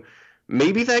zone,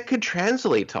 maybe that could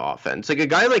translate to offense. Like, a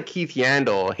guy like Keith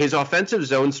Yandle, his offensive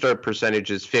zone start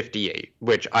percentage is 58,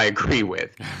 which I agree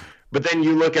with. But then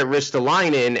you look at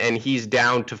Ristolainen, and he's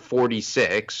down to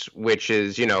 46, which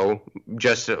is,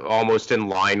 just almost in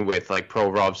line with, like,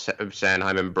 Provorov,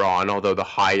 Sanheim, and Braun, although the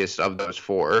highest of those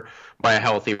four by a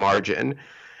healthy margin.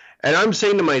 And I'm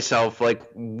saying to myself, like,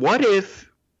 what if,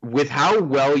 with how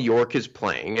well York is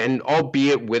playing, and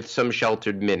albeit with some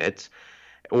sheltered minutes,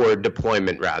 or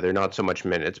deployment rather, not so much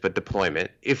minutes, but deployment,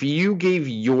 if you gave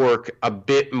York a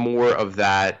bit more of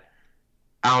that,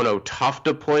 I don't know, tough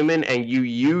deployment, and you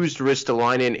used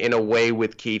Ristolainen in a way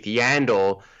with Keith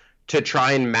Yandle to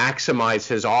try and maximize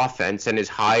his offense and his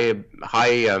high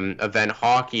event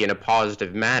hockey in a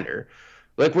positive manner.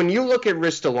 Like, when you look at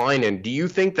Ristolainen, do you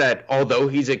think that although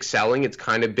he's excelling, it's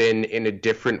kind of been in a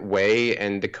different way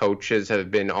and the coaches have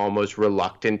been almost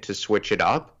reluctant to switch it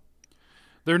up?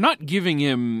 They're not giving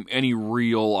him any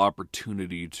real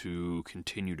opportunity to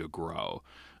continue to grow.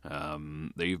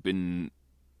 They've been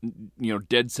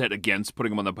dead set against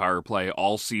putting him on the power play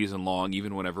all season long,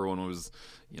 even when everyone was,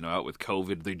 out with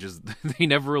COVID. They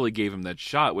never really gave him that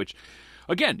shot, which,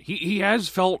 again, he has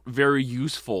felt very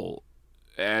useful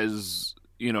as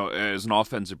an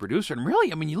offensive producer. And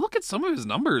really, I mean, you look at some of his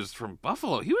numbers from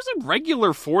Buffalo, he was a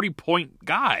regular 40-point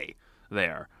guy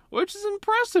there, which is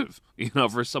impressive,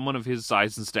 for someone of his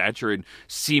size and stature and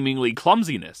seemingly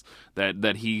clumsiness,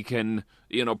 that he can,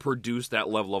 produce that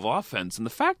level of offense. And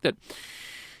the fact that,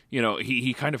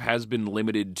 he kind of has been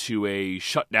limited to a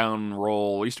shutdown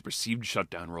role, at least a perceived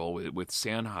shutdown role with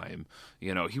Sanheim.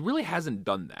 He really hasn't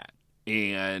done that.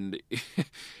 And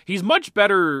he's much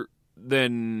better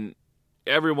than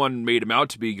everyone made him out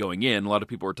to be going in. A lot of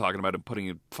people were talking about him putting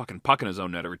a fucking puck in his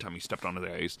own net every time he stepped onto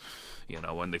the ice,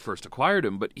 when they first acquired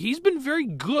him. But he's been very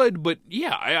good, but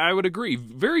yeah, I would agree.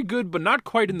 Very good, but not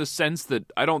quite in the sense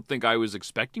that I don't think I was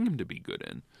expecting him to be good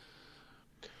in.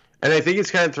 And I think it's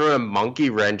kind of thrown a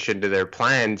monkey wrench into their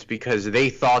plans because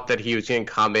they thought that he was going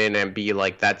to come in and be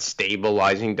like that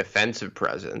stabilizing defensive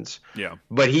presence. Yeah.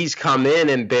 But he's come in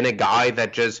and been a guy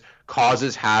that just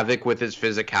causes havoc with his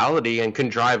physicality and can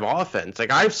drive offense.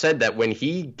 Like, I've said that when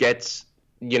he gets,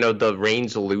 the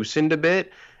reins loosened a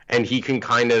bit and he can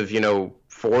kind of,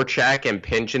 forecheck and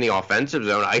pinch in the offensive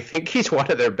zone, I think he's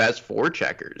one of their best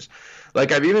forecheckers.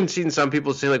 Like, I've even seen some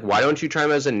people say, like, why don't you try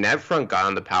him as a net front guy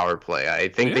on the power play? I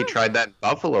think they tried that in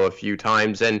Buffalo a few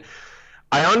times. And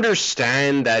I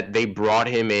understand that they brought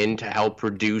him in to help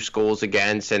produce goals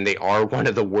against, and they are one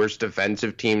of the worst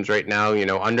defensive teams right now.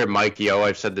 Under Mike Yeo,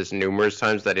 I've said this numerous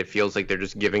times, that it feels like they're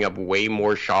just giving up way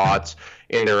more shots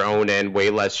in their own end, way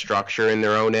less structure in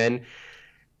their own end.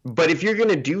 But if you're going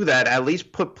to do that, at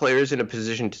least put players in a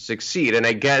position to succeed. And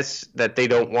I guess that they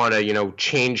don't want to,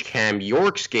 change Cam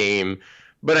York's game.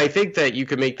 But I think that you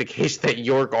could make the case that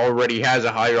York already has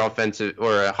a higher offensive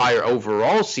or a higher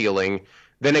overall ceiling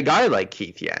than a guy like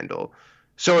Keith Yandle.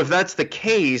 So if that's the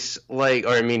case,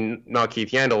 not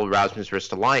Keith Yandle, Rasmus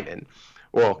Ristolainen.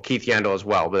 Well, Keith Yandle as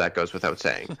well, but that goes without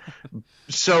saying.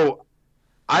 So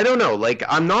I don't know. Like,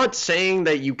 I'm not saying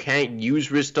that you can't use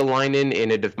Ristolainen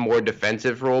in a more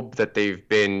defensive role that they've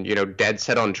been, dead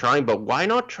set on trying, but why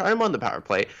not try him on the power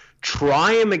play?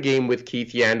 Try him a game with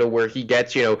Keith Yandle where he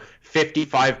gets,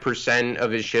 55%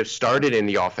 of his shifts started in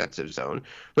the offensive zone.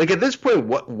 Like, at this point,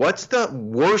 what's the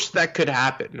worst that could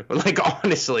happen? Like,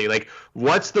 honestly, like,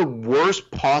 what's the worst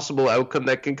possible outcome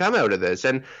that can come out of this?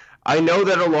 And I know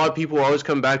that a lot of people always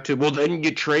come back to, well, then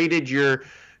you traded your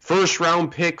first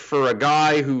round pick for a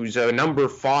guy who's a number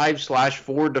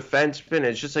 5/4 defenseman.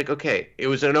 It's just like, okay, it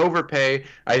was an overpay.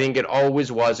 I think it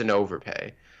always was an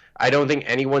overpay. I don't think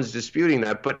anyone's disputing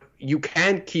that, but you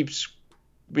can't keep,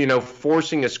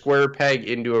 forcing a square peg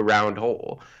into a round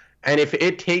hole. And if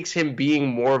it takes him being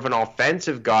more of an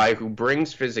offensive guy who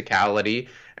brings physicality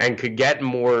and could get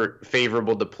more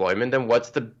favorable deployment, then what's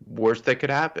the worst that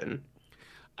could happen?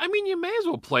 I mean, you may as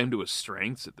well play him to his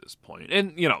strengths at this point.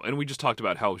 And, and we just talked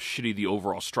about how shitty the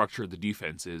overall structure of the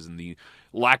defense is and the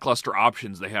lackluster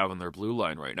options they have on their blue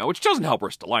line right now, which doesn't help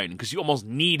Ristolainen because you almost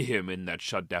need him in that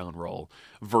shutdown role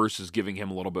versus giving him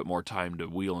a little bit more time to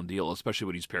wheel and deal, especially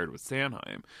when he's paired with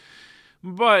Sanheim.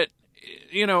 But,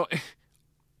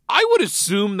 I would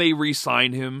assume they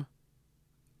re-sign him.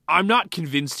 I'm not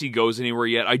convinced he goes anywhere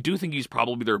yet. I do think he's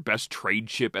probably their best trade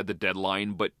chip at the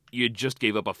deadline, but you just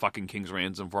gave up a fucking king's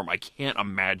ransom for him. I can't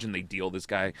imagine they deal this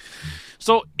guy.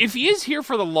 So if he is here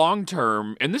for the long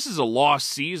term, and this is a lost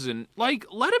season, let him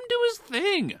do his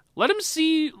thing. Let him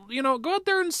see, go out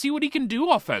there and see what he can do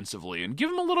offensively and give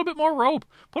him a little bit more rope.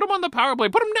 Put him on the power play.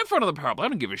 Put him net front of the power play. I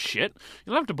don't give a shit.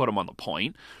 You don't have to put him on the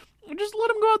point. Just let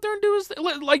him go out there and do his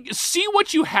thing. See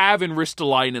what you have in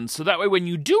Ristolainen, so that way when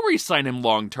you do re-sign him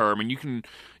long-term and you can,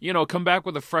 come back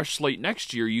with a fresh slate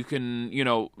next year, you can,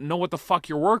 know what the fuck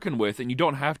you're working with, and you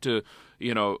don't have to,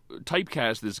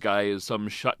 typecast this guy as some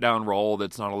shutdown role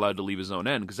that's not allowed to leave his own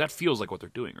end, because that feels like what they're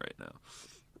doing right now.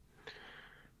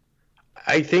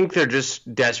 I think they're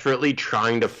just desperately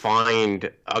trying to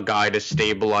find a guy to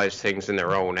stabilize things in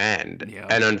their own end. Yeah.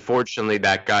 And unfortunately,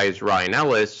 that guy is Ryan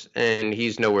Ellis, and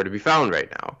he's nowhere to be found right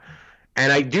now.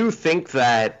 And I do think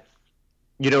that,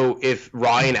 if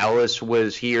Ryan Ellis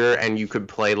was here and you could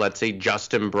play, let's say,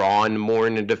 Justin Braun more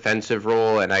in a defensive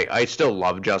role, and I still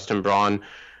love Justin Braun,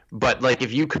 but,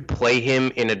 if you could play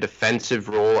him in a defensive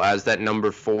role as that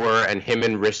number 4, and him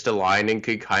and Ristolainen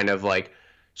could kind of,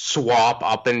 swap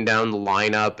up and down the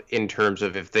lineup in terms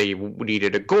of if they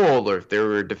needed a goal or if they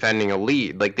were defending a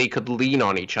lead, they could lean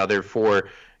on each other for,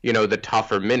 the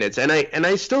tougher minutes. And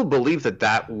I still believe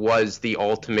that was the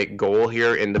ultimate goal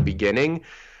here in the beginning,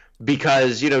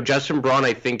 because, Justin Braun,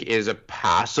 I think, is a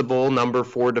passable number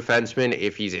 4 defenseman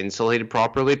if he's insulated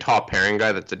properly. Top pairing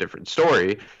guy, that's a different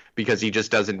story because he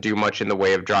just doesn't do much in the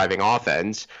way of driving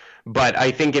offense. But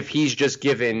I think if he's just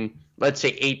given, let's say,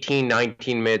 18,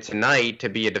 19 minutes a night to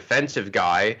be a defensive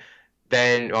guy,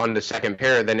 then on the second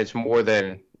pair, then it's more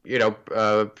than,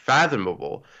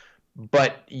 fathomable.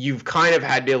 But you've kind of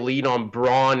had to lean on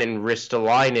Braun and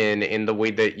Ristolainen in the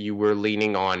way that you were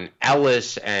leaning on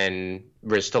Ellis and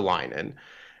Ristolainen.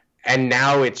 And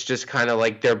now it's just kind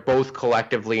of they're both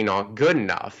collectively not good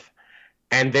enough.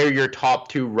 And they're your top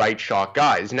 2 right shot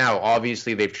guys. Now,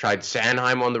 obviously, they've tried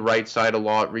Sanheim on the right side a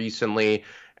lot recently,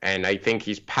 and I think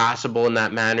he's passable in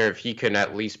that manner. If he can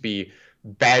at least be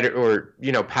better or,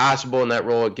 passable in that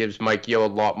role, it gives Mike Yeo a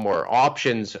lot more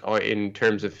options in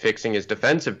terms of fixing his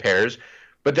defensive pairs.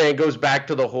 But then it goes back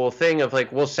to the whole thing of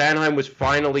Sanheim was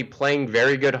finally playing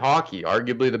very good hockey,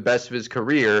 arguably the best of his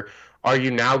career. Are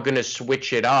you now going to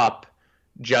switch it up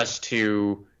just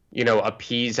to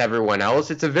appease everyone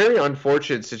else? It's a very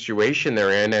unfortunate situation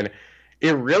they're in, and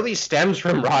it really stems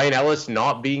from Ryan Ellis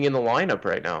not being in the lineup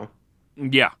right now.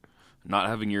 Yeah, not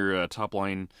having your top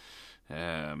line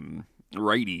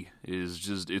righty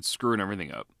is it's screwing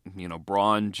everything up.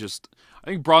 Braun I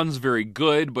think Braun's very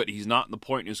good, but he's not in the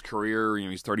point in his career.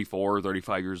 He's 34,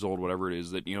 35 years old, whatever it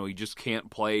is, that, he just can't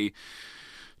play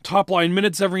top line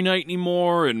minutes every night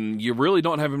anymore, and you really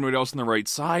don't have anybody else on the right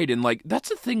side. And that's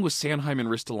the thing with Sanheim and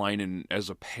Ristolainen as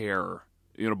a pair,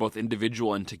 both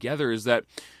individual and together, is that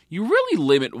you really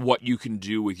limit what you can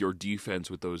do with your defense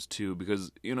with those two,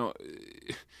 because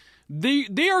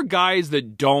they are guys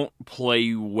that don't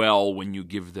play well when you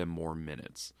give them more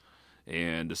minutes.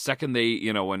 And the second they,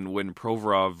 when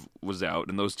Provorov was out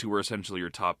and those two were essentially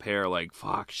your top pair,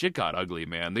 fuck, shit got ugly,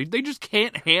 man. They just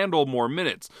can't handle more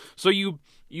minutes. So you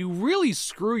really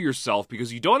screw yourself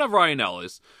because you don't have Ryan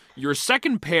Ellis. Your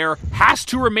second pair has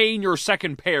to remain your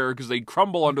second pair because they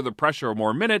crumble under the pressure of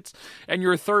more minutes, and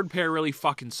your third pair really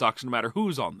fucking sucks no matter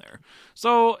who's on there.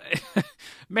 So,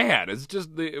 man, it's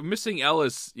just the missing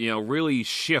Ellis, really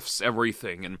shifts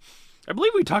everything. And I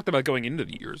believe we talked about going into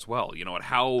the year as well, you know, and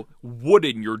how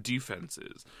wooden your defense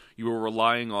is. You were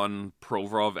relying on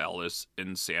Provorov, Ellis,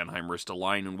 and Sanheim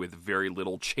Ristolainen with very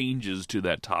little changes to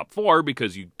that top four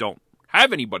because you don't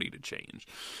have anybody to change,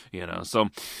 you know. So,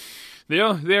 you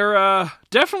know, they're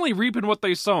definitely reaping what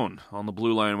they sown on the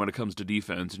blue line when it comes to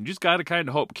defense. And you just got to kind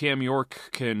of hope Cam York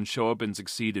can show up and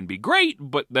succeed and be great.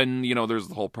 But then, you know, there's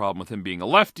the whole problem with him being a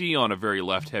lefty on a very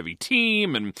left-heavy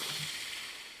team, and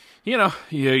you know,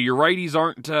 your righties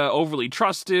aren't overly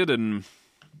trusted, and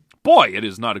boy, it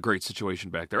is not a great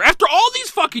situation back there. After all these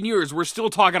fucking years, we're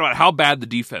still talking about how bad the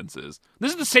defense is.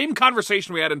 This is the same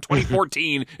conversation we had in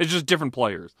 2014. It's just different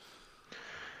players.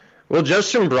 Well,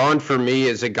 Justin Braun, for me,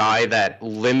 is a guy that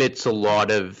limits a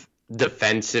lot of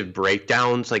defensive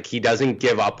breakdowns. Like, he doesn't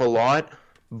give up a lot,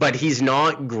 but he's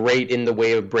not great in the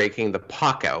way of breaking the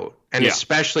puck out. And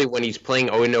especially when he's playing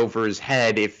in over his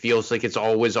head, it feels like it's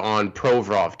always on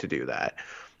Provorov to do that.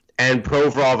 And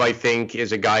Provorov, I think,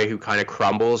 is a guy who kind of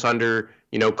crumbles under,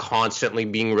 you know, constantly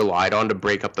being relied on to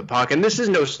break up the puck. And this is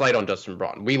no slight on Justin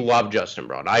Braun. We love Justin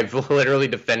Braun. I've literally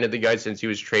defended the guy since he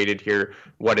was traded here,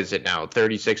 what is it now,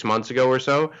 36 months ago or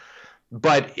so?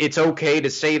 But it's okay to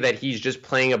say that he's just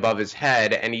playing above his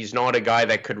head, and he's not a guy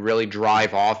that could really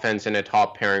drive offense in a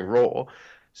top pairing role.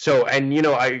 So, and, you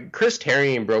know, Chris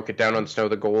Therien broke it down on Snow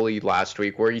the Goalie last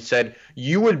week, where he said,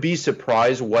 you would be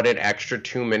surprised what an extra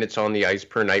 2 minutes on the ice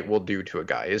per night will do to a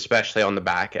guy, especially on the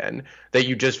back end, that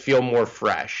you just feel more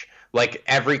fresh. Like,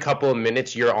 every couple of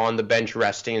minutes, you're on the bench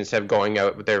resting instead of going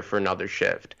out there for another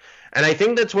shift. And I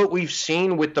think that's what we've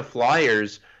seen with the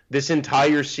Flyers this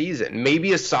entire season.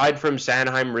 Maybe aside from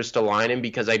Sanheim Ristolainen,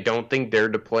 because I don't think their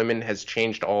deployment has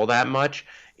changed all that much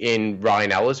in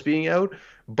Ryan Ellis being out,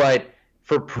 but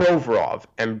for Provorov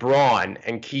and Braun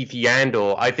and Keith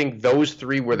Yandel, I think those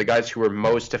three were the guys who were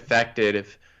most affected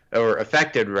of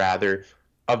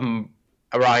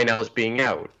Ryan Ellis being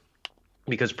out.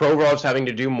 Because Provorov's having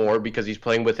to do more because he's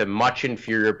playing with a much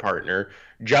inferior partner.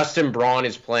 Justin Braun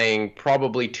is playing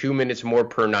probably 2 minutes more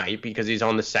per night because he's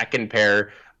on the second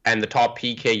pair and the top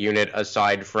PK unit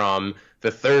aside from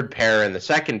the third pair and the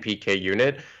second PK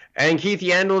unit. And Keith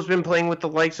Yandel has been playing with the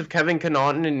likes of Kevin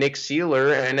Connaughton and Nick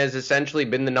Seeler and has essentially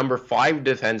been the number 5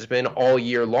 defenseman all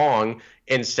year long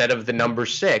instead of the number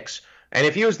 6. And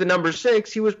if he was the number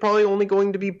 6, he was probably only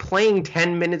going to be playing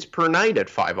 10 minutes per night at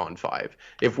 5-on-5.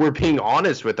 If we're being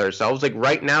honest with ourselves, like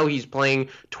right now he's playing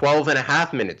 12 and a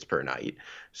half minutes per night.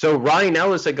 So Ryan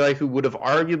Ellis, a guy who would have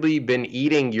arguably been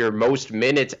eating your most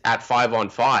minutes at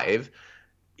 5-on-5,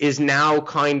 is now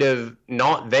kind of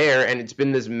not there, and it's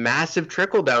been this massive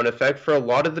trickle-down effect for a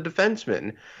lot of the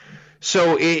defensemen.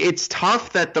 So it's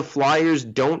tough that the Flyers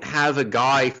don't have a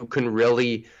guy who can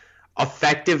really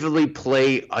effectively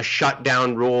play a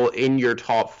shutdown role in your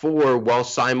top four while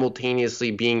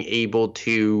simultaneously being able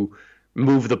to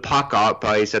move the puck up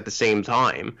ice at the same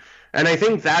time. And I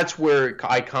think that's where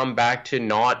I come back to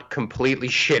not completely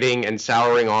shitting and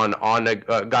souring on a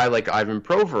guy like Ivan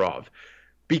Provorov.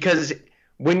 Because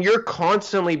when you're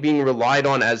constantly being relied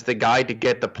on as the guy to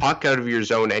get the puck out of your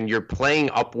zone and you're playing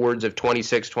upwards of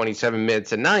 26, 27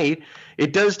 minutes a night,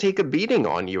 it does take a beating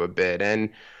on you a bit.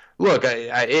 And look,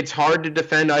 it's hard to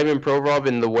defend Ivan Provorov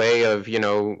in the way of, you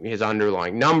know, his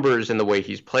underlying numbers and the way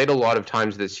he's played a lot of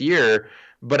times this year.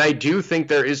 But I do think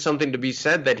there is something to be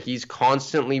said that he's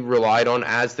constantly relied on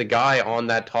as the guy on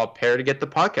that top pair to get the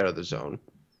puck out of the zone.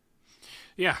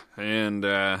 Yeah, and,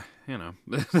 you know,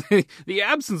 the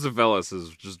absence of Ellis has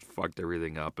just fucked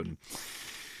everything up. And,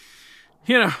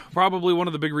 you know, probably one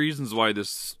of the big reasons why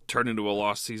this turned into a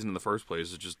lost season in the first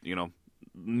place is just, you know,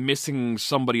 missing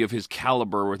somebody of his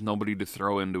caliber with nobody to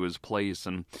throw into his place.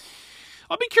 And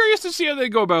I'll be curious to see how they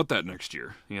go about that next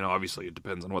year. You know, obviously it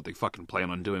depends on what they fucking plan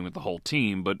on doing with the whole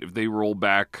team, but if they roll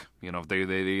back, you know, if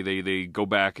they go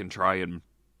back and try and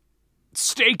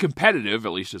stay competitive,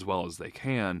 at least as well as they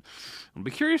can, I'll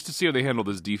be curious to see how they handle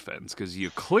this defense, because you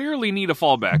clearly need a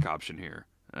fallback option here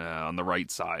on the right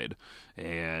side.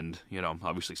 And, you know,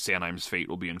 obviously Sanheim's fate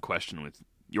will be in question with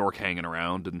York hanging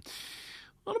around, and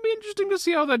it'll be interesting to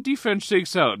see how that defense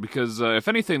shakes out, because if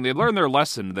anything, they learned their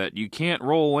lesson that you can't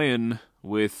roll in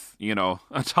with, you know,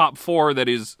 a top four that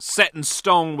is set in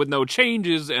stone with no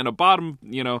changes and a bottom,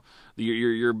 you know,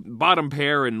 your bottom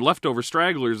pair and leftover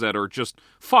stragglers that are just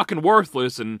fucking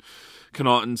worthless, and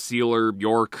Connaughton, Seeler,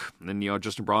 York, and then, you know,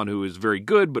 Justin Braun, who is very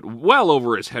good, but well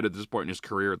over his head at this point in his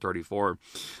career at 34.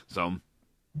 So,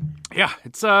 yeah,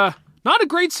 it's not a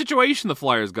great situation the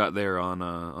Flyers got there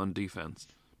on defense.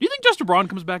 Do you think Justin Braun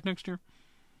comes back next year?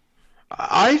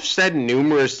 I've said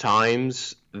numerous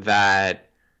times that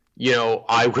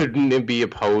I wouldn't be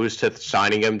opposed to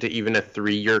signing him to even a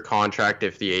 3-year contract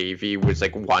if the AAV was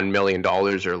like $1 million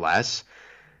or less.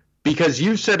 Because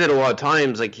you've said it a lot of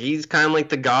times, like he's kind of like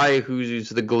the guy who's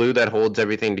the glue that holds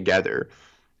everything together.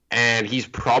 And he's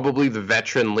probably the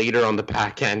veteran leader on the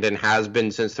back end and has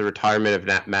been since the retirement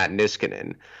of Matt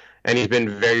Niskanen. And he's been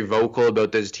very vocal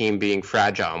about this team being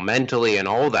fragile mentally and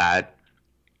all that.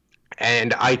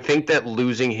 And I think that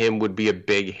losing him would be a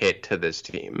big hit to this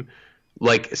team.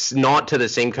 Like, not to the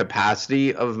same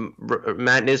capacity of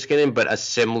Matt Niskanen, but a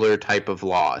similar type of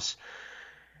loss.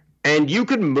 And you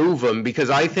could move him because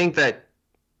I think that,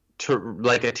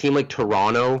 like a team like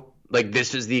Toronto, like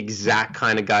this is the exact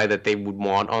kind of guy that they would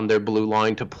want on their blue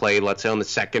line to play, let's say, on the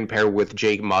second pair with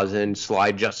Jake Muzzin,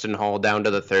 slide Justin Hall down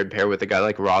to the third pair with a guy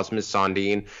like Rasmus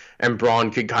Sandin, and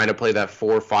Braun could kind of play that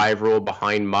 4-5 role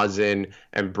behind Muzzin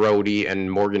and Brody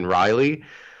and Morgan Rielly.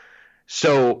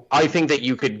 So I think that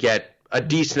you could get a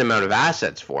decent amount of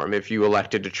assets for him if you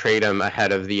elected to trade him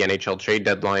ahead of the NHL trade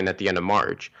deadline at the end of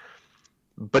March.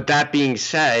 But that being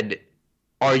said,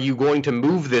 are you going to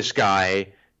move this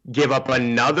guy, give up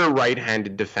another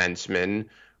right-handed defenseman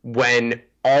when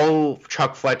all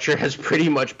Chuck Fletcher has pretty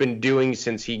much been doing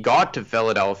since he got to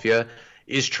Philadelphia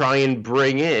is try and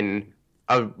bring in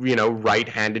a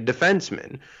right-handed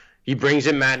defenseman? He brings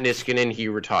in Matt Niskanen, he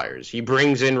retires. He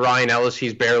brings in Ryan Ellis,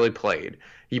 he's barely played.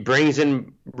 He brings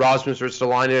in Rasmus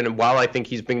Ristolainen, and while I think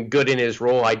he's been good in his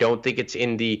role, I don't think it's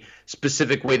in the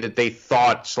specific way that they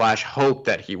thought/hoped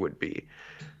that he would be.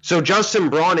 So Justin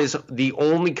Braun is the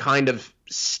only kind of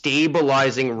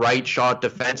stabilizing right shot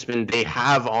defenseman they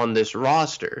have on this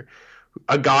roster.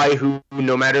 A guy who,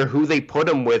 no matter who they put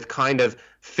him with, kind of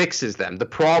fixes them, the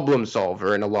problem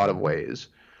solver in a lot of ways.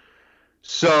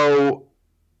 So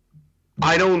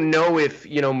I don't know if,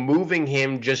 moving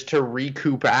him just to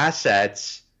recoup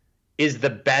assets is the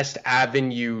best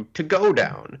avenue to go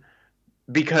down.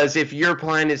 Because if your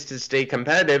plan is to stay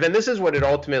competitive, and this is what it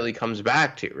ultimately comes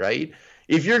back to, right?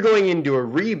 If you're going into a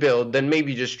rebuild, then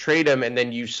maybe just trade him and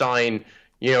then you sign,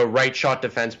 right shot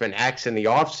defenseman X in the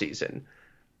offseason.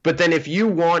 But then if you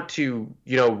want to,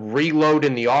 reload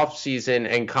in the offseason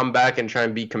and come back and try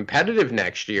and be competitive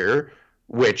next year,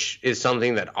 which is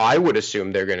something that I would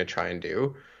assume they're going to try and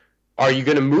do, are you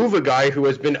going to move a guy who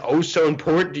has been oh so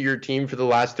important to your team for the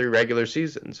last 3 regular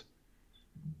seasons?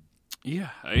 Yeah,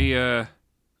 I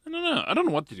don't know. I don't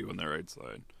know what to do on that right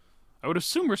side. I would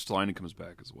assume Ristolainen comes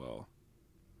back as well.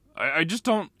 I just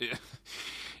don't. If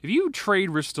you trade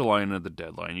Ristolainen at the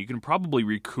deadline, you can probably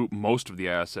recoup most of the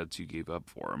assets you gave up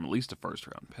for him, at least a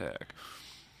first-round pick.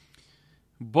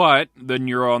 But then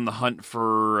you're on the hunt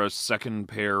for a second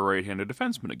pair right-handed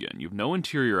defenseman again. You have no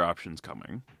interior options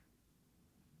coming.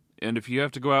 And if you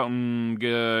have to go out and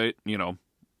get,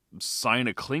 sign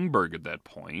a Klingberg at that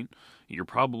point, you're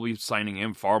probably signing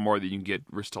him far more than you can get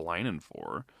Ristolainen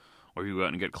for. Or you go out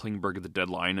and get Klingberg at the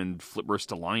deadline and flip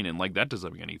Ristolainen. Like, that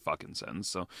doesn't make any fucking sense.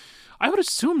 So I would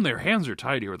assume their hands are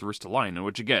tied here with Ristolainen,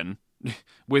 which, again,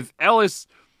 with Ellis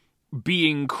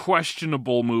being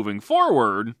questionable moving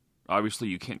forward, obviously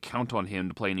you can't count on him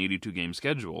to play an 82-game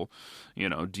schedule.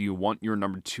 Do you want your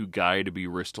number 2 guy to be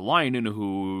Ristolainen,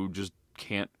 who just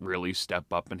can't really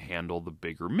step up and handle the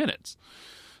bigger minutes?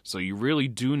 So you really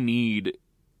do need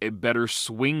a better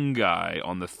swing guy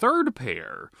on the third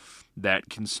pair that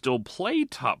can still play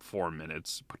top 4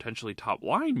 minutes, potentially top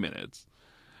line minutes.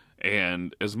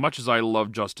 And as much as I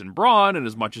love Justin Braun and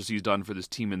as much as he's done for this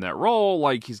team in that role,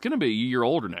 like, he's going to be a year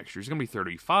older next year. He's going to be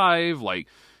 35. Like,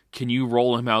 can you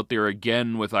roll him out there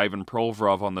again with Ivan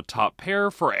Provorov on the top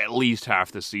pair for at least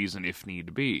half the season if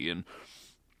need be? And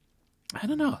I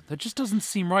don't know. That just doesn't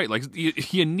seem right. Like,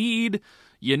 you need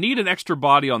an extra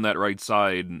body on that right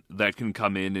side that can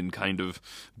come in and kind of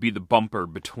be the bumper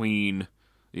between,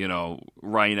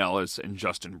 Ryan Ellis and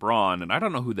Justin Braun. And I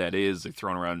don't know who that is. They've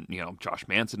thrown around, Josh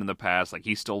Manson in the past. Like,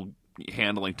 he's still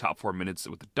handling top 4 minutes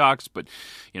with the Ducks, but,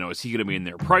 is he going to be in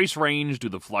their price range? Do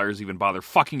the Flyers even bother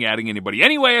fucking adding anybody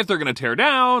anyway if they're going to tear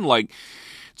down? Like,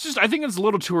 it's just, I think it's a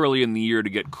little too early in the year to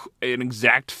get an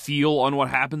exact feel on what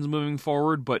happens moving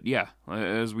forward. But yeah,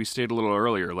 as we stated a little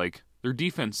earlier, like, their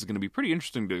defense is going to be pretty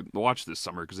interesting to watch this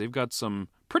summer because they've got some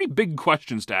pretty big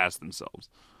questions to ask themselves.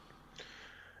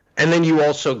 And then you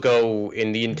also go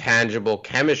in the intangible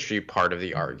chemistry part of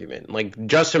the argument. Like,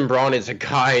 Justin Braun is a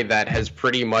guy that has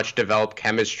pretty much developed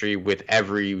chemistry with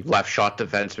every left shot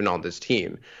defenseman on this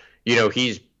team.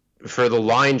 He's, for the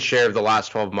lion's share of the last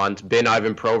 12 months, been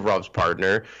Ivan Provorov's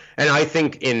partner. And I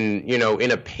think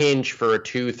in a pinch for a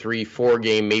 2, 3, 4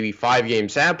 game, maybe 5 game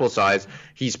sample size,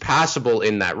 he's passable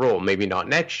in that role. Maybe not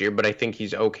next year, but I think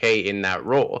he's okay in that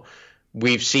role.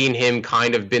 we've seen him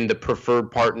kind of been the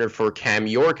preferred partner for Cam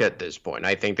York at this point.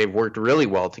 I think they've worked really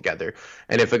well together.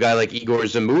 And if a guy like Igor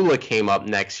Zamula came up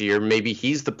next year, maybe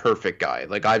he's the perfect guy.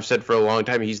 Like I've said for a long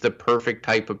time, he's the perfect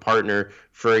type of partner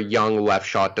for a young left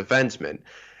shot defenseman.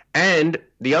 And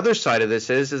the other side of this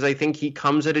is I think he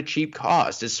comes at a cheap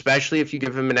cost, especially if you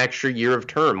give him an extra year of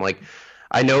term. Like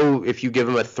I know if you give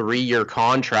him a 3-year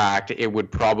contract, it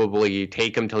would probably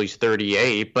take him till he's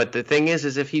 38. But the thing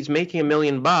is if he's making $1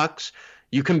 million,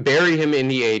 you can bury him in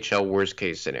the AHL worst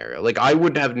case scenario. Like I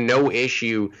would have no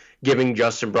issue giving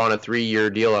Justin Braun a 3-year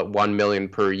deal at $1 million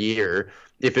per year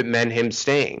if it meant him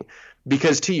staying.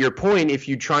 Because to your point, if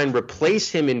you try and replace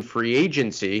him in free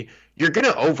agency, you're going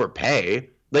to overpay.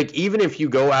 Like, even if you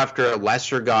go after a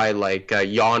lesser guy like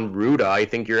Jan Ruda, I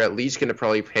think you're at least going to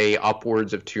probably pay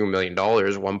upwards of $2 million,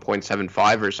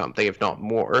 1.75 or something, if not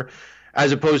more,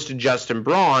 as opposed to Justin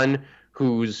Braun,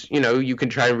 who's, you can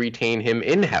try and retain him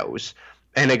in-house,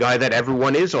 and a guy that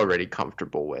everyone is already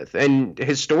comfortable with. And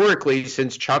historically,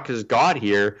 since Chuck has got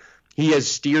here, he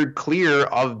has steered clear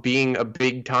of being a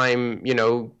big-time,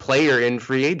 player in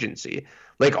free agency.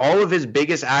 Like all of his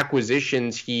biggest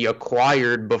acquisitions he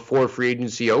acquired before free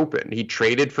agency opened. He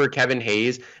traded for Kevin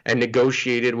Hayes and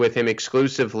negotiated with him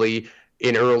exclusively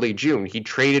in early June. He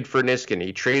traded for Niskanen.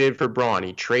 He traded for Braun.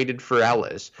 He traded for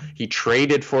Ellis. He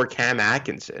traded for Cam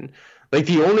Atkinson. Like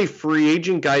the only free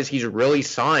agent guys he's really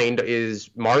signed is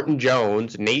Martin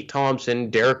Jones, Nate Thompson,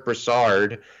 Derek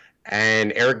Brassard,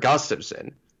 and Eric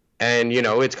Gustafson. And,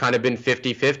 it's kind of been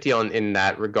 50-50 in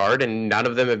that regard, and none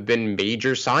of them have been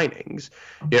major signings.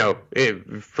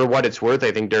 For what it's worth,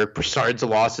 I think Derek Brassard's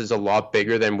loss is a lot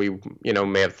bigger than we,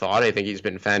 may have thought. I think he's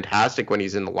been fantastic when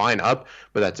he's in the lineup,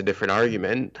 but that's a different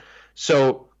argument.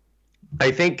 So I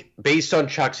think based on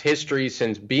Chuck's history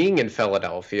since being in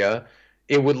Philadelphia,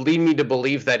 it would lead me to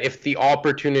believe that if the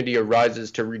opportunity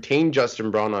arises to retain Justin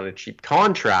Braun on a cheap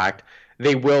contract,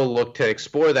 they will look to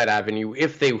explore that avenue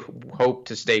if they hope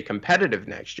to stay competitive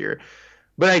next year.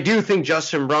 But I do think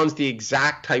Justin Braun's the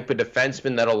exact type of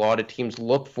defenseman that a lot of teams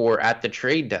look for at the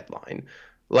trade deadline.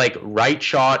 Like right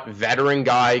shot, veteran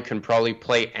guy, can probably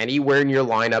play anywhere in your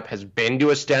lineup, has been to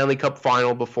a Stanley Cup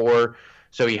final before,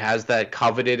 so he has that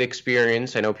coveted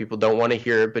experience. I know people don't want to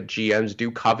hear it, but GMs do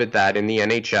covet that in the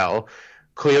NHL.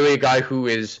 Clearly a guy who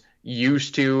is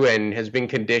used to and has been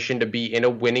conditioned to be in a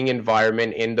winning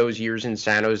environment in those years in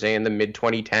San Jose in the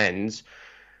mid-2010s.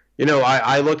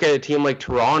 I look at a team like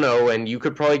Toronto, and you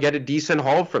could probably get a decent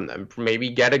haul from them. Maybe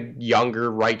get a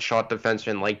younger right-shot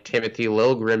defenseman like Timothy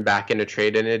Liljegren back in a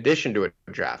trade in addition to a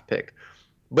draft pick.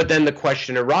 But then the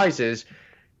question arises,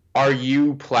 are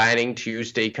you planning to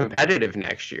stay competitive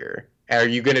next year? Are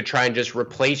you going to try and just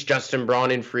replace Justin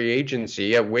Braun in free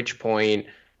agency, at which point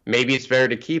maybe it's better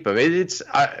to keep him?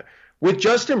 With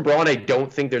Justin Braun, I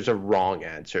don't think there's a wrong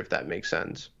answer, if that makes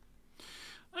sense.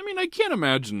 I mean, I can't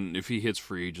imagine if he hits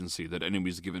free agency that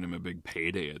anybody's giving him a big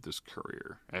payday at this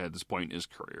point in his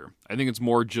career. I think it's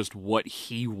more just what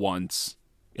he wants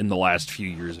in the last few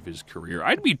years of his career.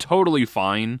 I'd be totally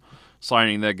fine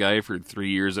signing that guy for 3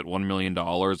 years at $1 million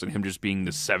and him just being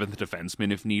the 7th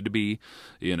defenseman if need to be,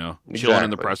 chilling in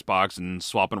the press box and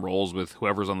swapping roles with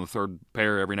whoever's on the third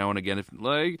pair every now and again. If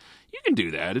you can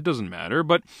do that, it doesn't matter.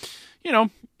 But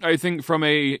I think from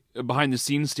a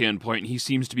behind-the-scenes standpoint, he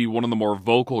seems to be one of the more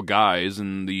vocal guys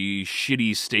in the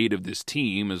shitty state of this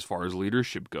team as far as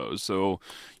leadership goes. So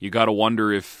you got to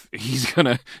wonder if he's going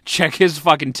to check his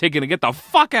fucking ticket and get the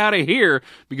fuck out of here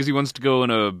because he wants to go in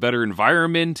a better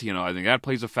environment. I think that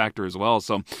plays a factor as well.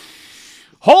 So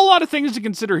whole lot of things to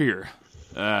consider here.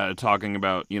 Talking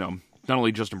about, not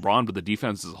only Justin Braun, but the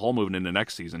defense as a whole moving into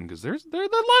next season, because there are a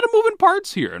lot of moving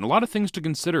parts here and a lot of things to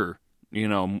consider.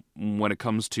 When it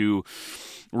comes to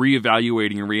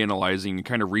reevaluating and reanalyzing and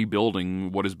kind of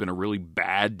rebuilding what has been a really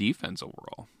bad defense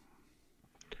overall.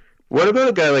 What about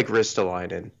a guy like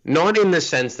Ristolainen? Not in the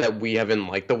sense that we haven't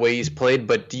liked the way he's played,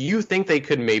 but do you think they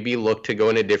could maybe look to go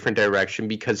in a different direction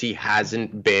because he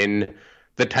hasn't been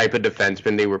the type of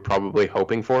defenseman they were probably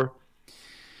hoping for?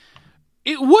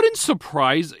 It wouldn't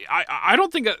surprise... I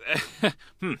don't think...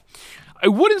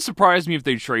 It wouldn't surprise me if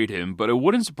they trade him, but it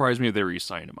wouldn't surprise me if they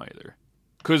re-sign him either.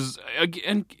 Because,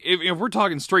 again, if we're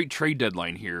talking straight trade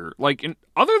deadline here,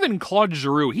 other than Claude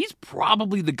Giroux, he's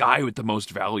probably the guy with the most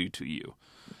value to you.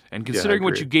 And considering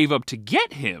what you gave up to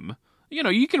get him,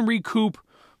 you can recoup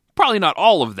probably not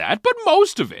all of that, but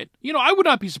most of it. I would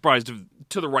not be surprised if,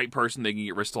 to the right person, they can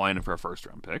get Ristolainen for a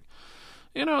first-round pick.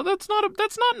 That's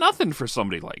not nothing for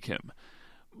somebody like him.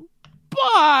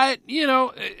 But,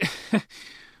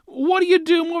 what do you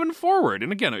do moving forward?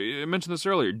 And again, I mentioned this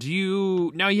earlier.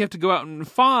 Now you have to go out and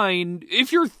find,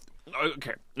 if you're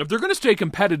Okay, if they're going to stay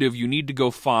competitive, you need to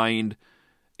go find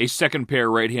a second pair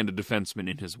right-handed defenseman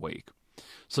in his wake.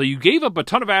 So you gave up a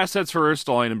ton of assets for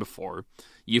Ristolainen before.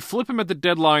 You flip him at the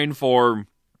deadline for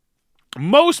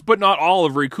most, but not all,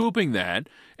 of recouping that.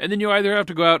 And then you either have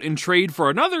to go out and trade for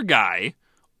another guy,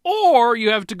 or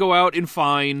you have to go out and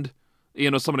find,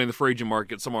 somebody in the free agent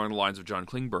market somewhere on the lines of John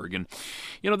Klingberg. And,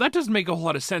 that doesn't make a whole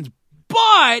lot of sense.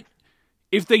 But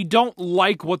if they don't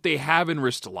like what they have in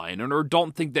Ristolainen or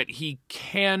don't think that he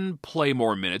can play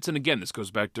more minutes, and again, this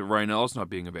goes back to Ryan Ellis not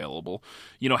being available,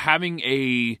 having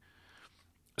a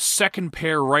second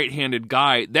pair right-handed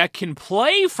guy that can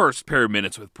play first pair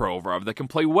minutes with Provorov, that can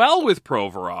play well with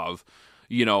Provorov,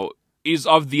 is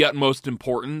of the utmost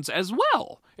importance as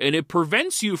well. And it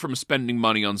prevents you from spending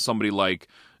money on somebody like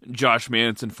Josh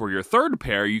Manson for your third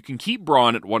pair. You can keep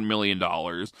Braun at $1 million,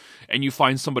 and you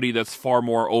find somebody that's far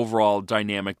more overall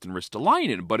dynamic than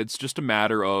Ristolainen. But it's just a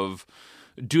matter of,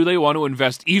 do they want to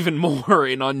invest even more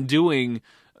in undoing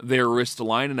their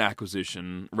Ristolainen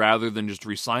acquisition rather than just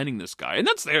re-signing this guy? And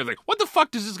that's there. Like, what the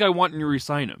fuck does this guy want when you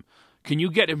re-sign him? Can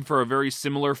you get him for a very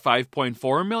similar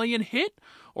 $5.4 million hit?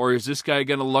 Or is this guy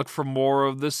going to look for more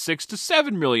of the $6 to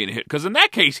 $7 million hit? Because in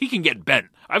that case, he can get bent.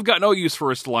 I've got no use for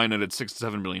Ristolainen at $6 to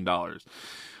 $7 million.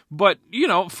 But,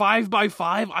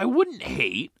 5x5, I wouldn't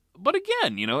hate. But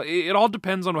again, it all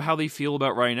depends on how they feel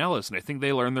about Ryan Ellis. And I think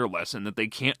they learned their lesson that they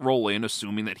can't roll in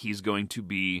assuming that he's going to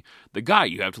be the guy.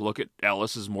 You have to look at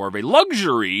Ellis as more of a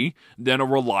luxury than a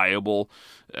reliable,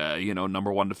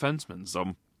 number one defenseman.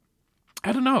 So,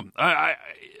 I don't know.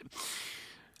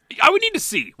 I would need to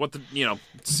see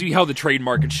see how the trade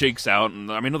market shakes out.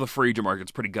 And I know the free agent market's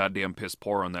pretty goddamn piss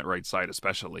poor on that right side,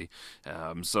 especially.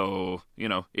 So,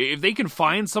 if they can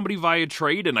find somebody via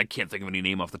trade, and I can't think of any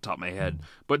name off the top of my head,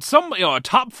 but a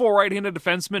top four right-handed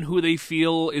defenseman who they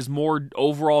feel is more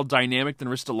overall dynamic than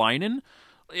Ristolainen,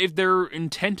 if their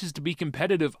intent is to be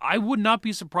competitive, I would not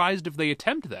be surprised if they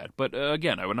attempt that. But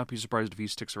again, I would not be surprised if he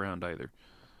sticks around either.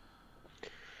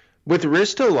 With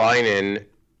Ristolainen,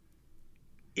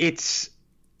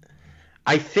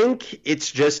 I think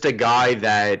it's just a guy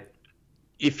that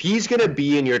if he's going to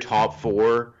be in your top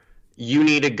four, you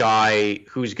need a guy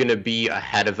who's going to be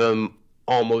ahead of him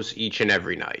almost each and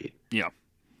every night. Yeah.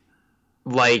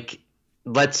 Like,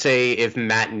 let's say if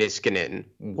Matt Niskanen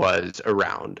was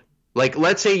around. Like,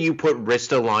 let's say you put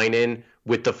Ristolainen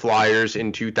with the Flyers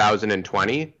in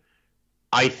 2020.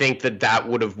 I think that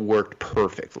would have worked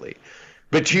perfectly.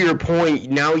 But to your point,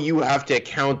 now you have to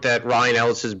account that Ryan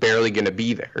Ellis is barely going to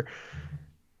be there.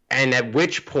 And at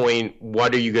which point,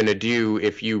 what are you going to do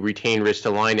if you retain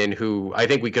Ristolainen, who I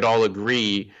think we could all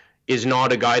agree is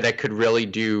not a guy that could really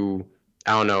do,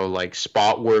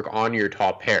 spot work on your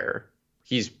top pair.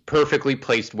 He's perfectly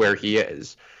placed where he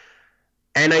is.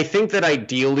 And I think that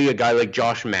ideally a guy like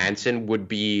Josh Manson would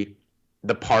be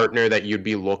the partner that you'd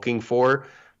be looking for.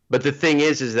 But the thing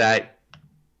is that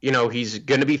he's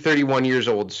going to be 31 years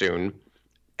old soon.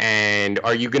 And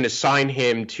are you going to sign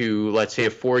him to, let's say,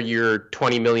 a 4-year,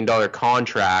 $20 million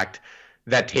contract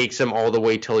that takes him all the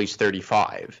way till he's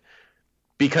 35?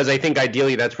 Because I think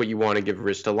ideally that's what you want to give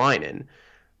Ristolainen.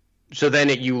 So then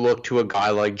you look to a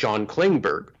guy like John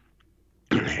Klingberg.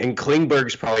 And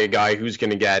Klingberg's probably a guy who's going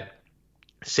to get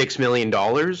 $6 million.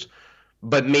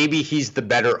 But maybe he's the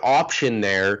better option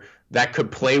there that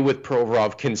could play with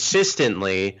Provorov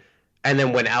consistently. And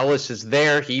then when Ellis is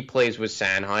there, he plays with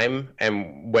Sanheim.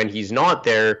 And when he's not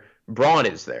there, Braun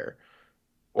is there.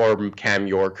 Or Cam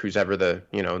York, who's ever the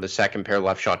second pair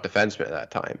left shot defenseman at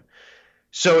that time.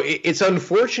 So it's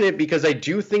unfortunate because I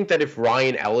do think that if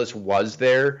Ryan Ellis was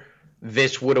there,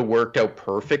 this would have worked out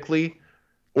perfectly.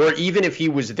 Or even if he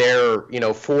was there,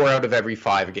 4 out of every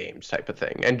 5 games type of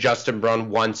thing. And Justin Braun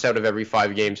once out of every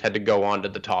 5 games had to go on to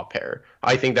the top pair.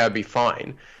 I think that would be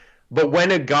fine. But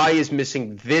when a guy is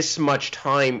missing this much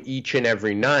time each and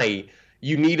every night,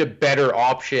 you need a better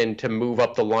option to move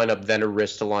up the lineup than a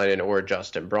Ristolainen or a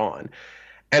Justin Braun.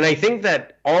 And I think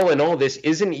that all in all, this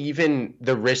isn't even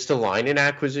the Ristolainen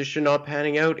acquisition not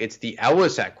panning out. It's the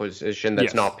Ellis acquisition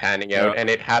that's not panning out, and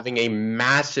it having a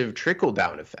massive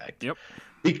trickle-down effect. Yep.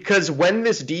 Because when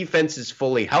this defense is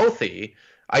fully healthy,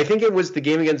 I think it was the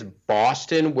game against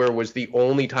Boston where it was the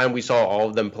only time we saw all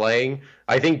of them playing.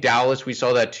 I think Dallas, we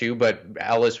saw that too, but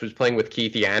Ellis was playing with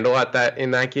Keith Yandle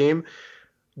in that game.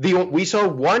 We saw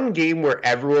one game where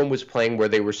everyone was playing where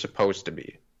they were supposed to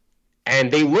be.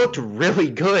 And they looked really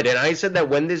good. And I said that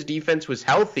when this defense was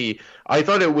healthy, I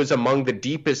thought it was among the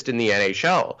deepest in the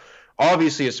NHL.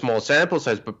 Obviously a small sample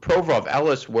size, but Provorov,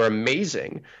 Ellis were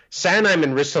amazing. Sanheim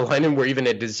and Ristolainen were even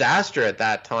a disaster at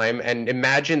that time, and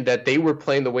imagine that they were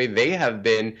playing the way they have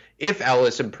been if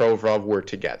Ellis and Provorov were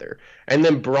together. And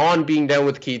then Braun being down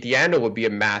with Keith Yandle would be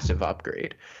a massive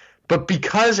upgrade. But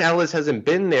because Ellis hasn't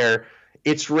been there,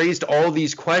 it's raised all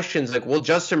these questions like, well,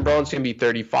 Justin Braun's going to be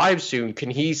 35 soon.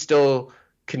 Can he still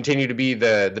continue to be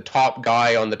the top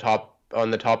guy on the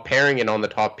top pairing and on the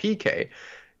top PK?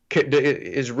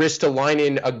 Is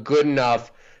Ristolainen a good enough,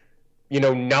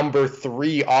 number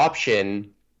 3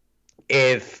 option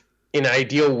if in an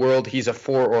ideal world he's a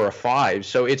 4 or a 5?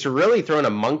 So it's really thrown a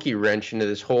monkey wrench into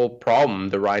this whole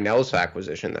problem, the Ryan Ellis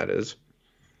acquisition, that is.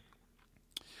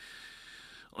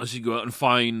 Unless you go out and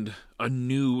find a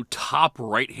new top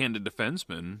right-handed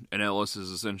defenseman, and Ellis is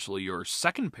essentially your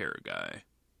second pair guy,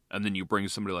 and then you bring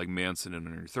somebody like Manson in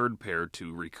on your third pair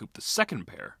to recoup the second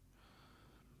pair.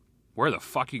 Where the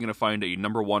fuck are you going to find a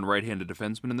number 1 right-handed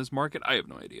defenseman in this market? I have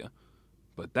no idea.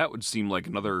 But that would seem like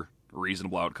another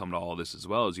reasonable outcome to all of this as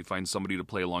well, as you find somebody to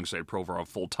play alongside Provorov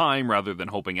full-time rather than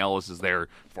hoping Ellis is there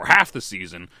for half the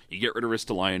season. You get rid of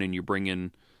Ristolainen and you bring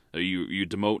in, you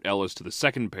demote Ellis to the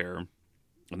second pair,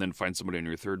 and then find somebody on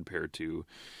your third pair to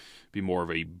be more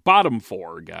of a bottom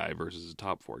 4 guy versus a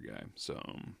top 4 guy. So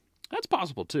that's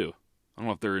possible too. I don't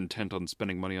know if they're intent on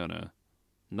spending money on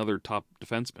another top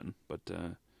defenseman, but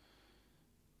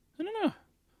I don't know.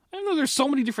 I don't know. There's so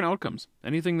many different outcomes.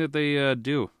 Anything that they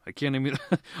do, I can't even.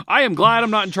 I am glad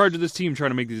I'm not in charge of this team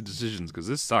trying to make these decisions, because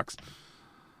this sucks.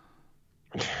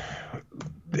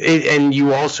 And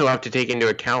you also have to take into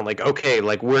account,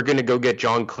 we're going to go get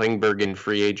John Klingberg in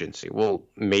free agency. Well,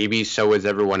 maybe so is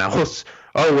everyone else.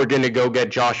 Oh, we're going to go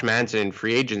get Josh Manson in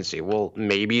free agency. Well,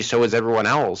 maybe so is everyone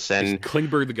else. And is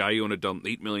Klingberg the guy you want to dump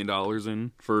 $8 million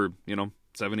in for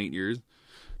 7-8 years?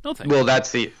 No thanks. Well,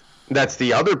 that's the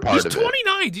other part of it. He's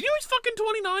 29. Do you know he's fucking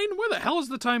 29? Where the hell is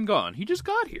the time gone? He just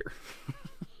got here.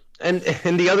 And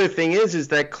the other thing is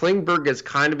that Klingberg has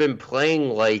kind of been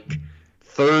playing like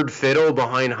third fiddle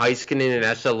behind Heiskanen and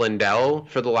Esa Lindell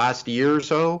for the last year or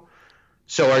so.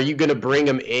 So are you going to bring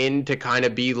him in to kind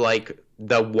of be like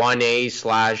the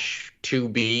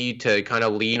 1A/2B to kind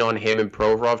of lean on him and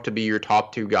Provorov to be your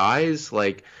top 2 guys?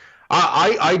 Like,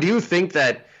 I do think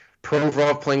that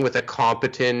Provorov playing with a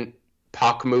competent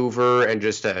puck mover and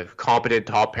just a competent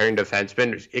top pairing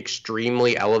defenseman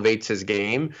extremely elevates his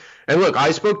game. And look,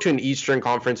 I spoke to an Eastern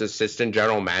Conference assistant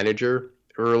general manager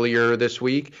earlier this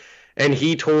week, and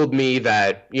he told me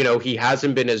that, he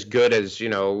hasn't been as good as,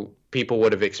 people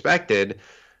would have expected,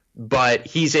 but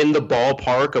he's in the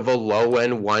ballpark of a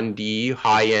low-end 1D,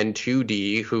 high-end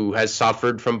 2D who has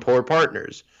suffered from poor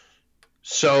partners.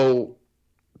 So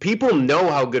people know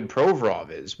how good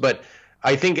Provorov is, but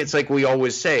I think it's like we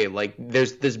always say, like,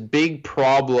 there's this big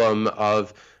problem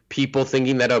of people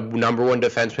thinking that a number 1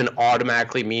 defenseman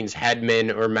automatically means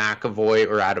Hedman or McAvoy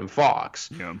or Adam Fox.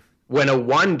 Yeah. When a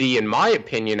 1D, in my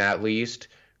opinion at least,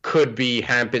 could be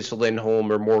Hampus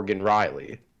Lindholm or Morgan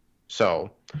Rielly.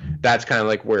 So that's kind of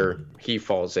like where he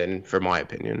falls in, for my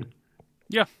opinion.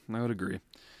 Yeah, I would agree.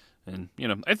 And,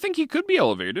 I think he could be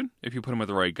elevated if you put him with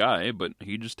the right guy, but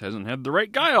he just hasn't had the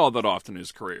right guy all that often in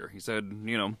his career. He's had,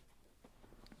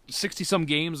 60-some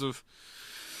games of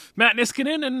Matt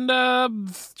Niskanen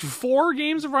and 4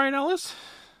 games of Ryan Ellis.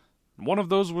 One of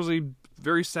those was a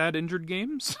very sad injured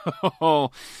game.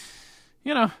 So, I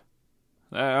don't know.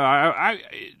 I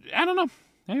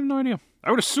have no idea. I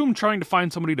would assume trying to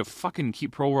find somebody to fucking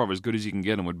keep Provorov as good as you can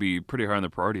get him would be pretty high on the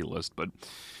priority list. But,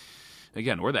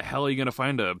 again, where the hell are you going to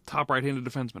find a top right-handed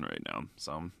defenseman right now?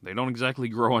 So they don't exactly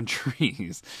grow on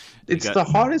trees. It's the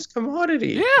hottest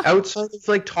commodity. Yeah. Outside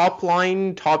of top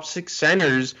line, top 6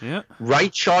 centers, yeah.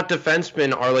 Right shot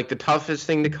defensemen are like the toughest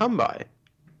thing to come by.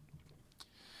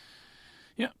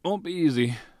 Yeah, won't be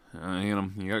easy. You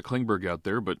got Klingberg out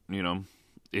there, but,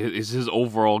 is his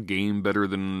overall game better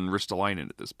than Ristolainen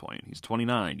at this point? He's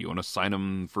 29. You want to sign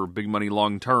him for big money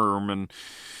long term and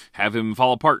have him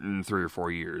fall apart in 3 or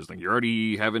 4 years? Like, you're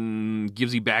already having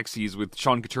givesy backsies with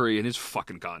Sean Couturier in his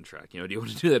fucking contract. Do you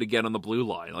want to do that again on the blue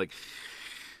line? Like,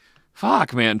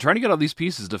 fuck, man. Trying to get all these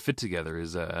pieces to fit together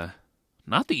is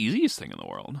not the easiest thing in the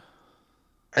world.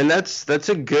 And that's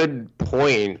a good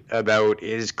point about,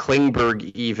 is Klingberg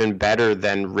even better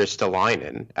than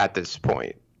Ristolainen at this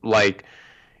point? Like,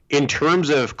 in terms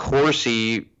of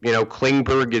Corsi,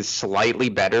 Klingberg is slightly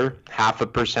better,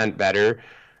 0.5% better.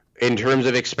 In terms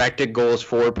of expected goals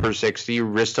for per 60,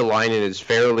 Ristolainen is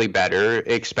fairly better.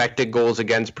 Expected goals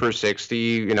against per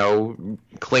 60,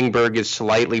 Klingberg is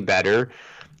slightly better.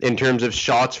 In terms of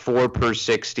shots for per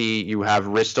 60, you have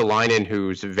Ristolainen,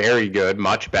 who's very good,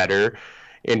 much better.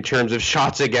 In terms of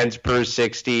shots against per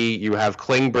 60, you have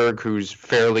Klingberg, who's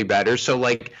fairly better. So,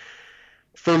 like,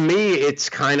 for me, it's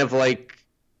kind of like,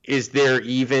 is there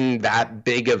even that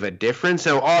big of a difference?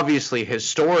 So obviously,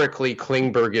 historically,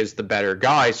 Klingberg is the better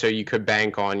guy, so you could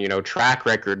bank on, track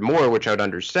record more, which I would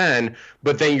understand.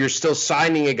 But then you're still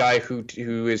signing a guy who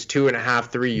is 2.5,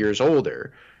 3 years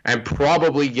older and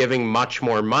probably giving much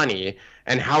more money.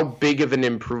 And how big of an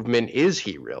improvement is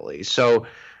he really? So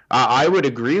I would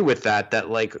agree with that,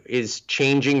 like, is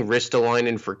changing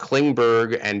Ristolainen for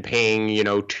Klingberg and paying,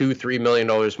 $2-3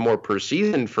 million more per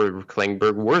season for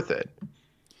Klingberg worth it?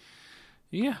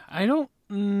 Yeah, I don't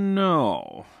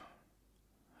know.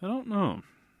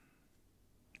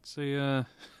 It's a,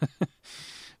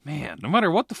 man, no matter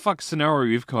what the fuck scenario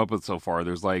you've come up with so far,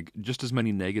 there's, like, just as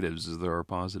many negatives as there are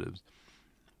positives.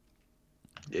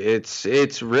 I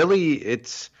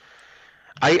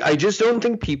just don't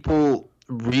think people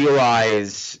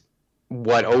realize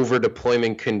what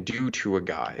overdeployment can do to a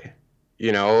guy,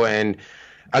 and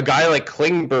a guy like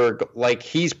Klingberg, like,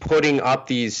 he's putting up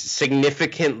these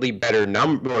significantly better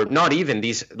or not even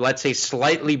these, let's say,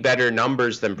 slightly better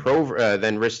numbers than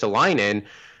Ristolainen,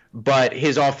 but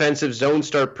his offensive zone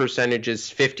start percentage is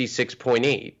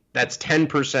 56.8. That's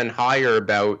 10% higher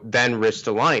than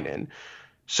Ristolainen.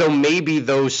 So maybe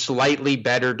those slightly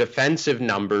better defensive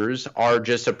numbers are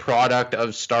just a product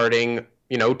of starting,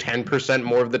 10%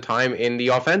 more of the time in the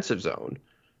offensive zone.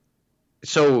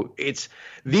 So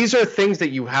these are things that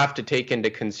you have to take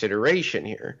into consideration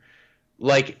here.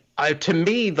 Like, to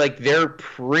me, like, they're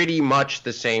pretty much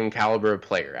the same caliber of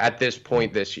player at this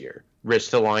point this year,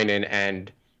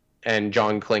 Ristolainen and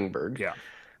John Klingberg. Yeah.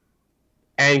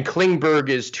 And Klingberg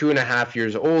is 2.5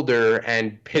 years older,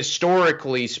 and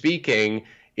historically speaking,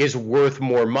 is worth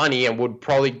more money and would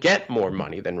probably get more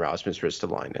money than Rasmus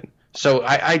Ristolainen. So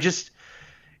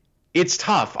it's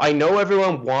tough. I know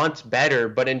everyone wants better,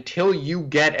 but until you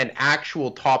get an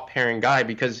actual top pairing guy,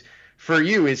 because for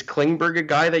you, is Klingberg a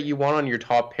guy that you want on your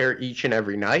top pair each and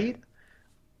every night?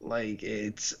 Like,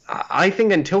 I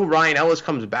think until Ryan Ellis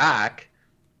comes back,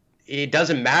 it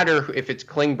doesn't matter if it's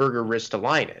Klingberg or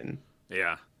Ristolainen.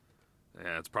 Yeah,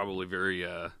 it's probably very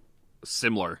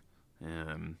similar.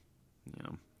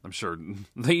 I'm sure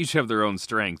they each have their own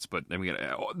strengths, but I mean,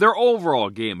 their overall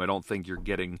game, I don't think you're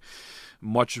getting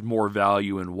much more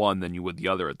value in one than you would the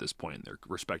other at this point in their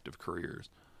respective careers.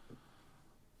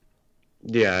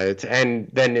 Yeah, and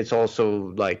then it's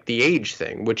also like the age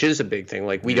thing, which is a big thing.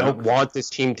 Like, we don't want this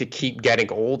team to keep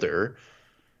getting older.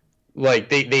 Like,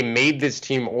 they made this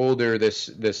team older this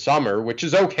summer, which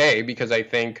is okay, because I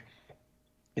think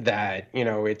that,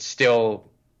 it still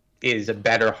is a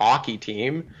better hockey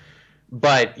team,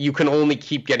 but you can only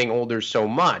keep getting older so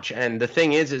much. And the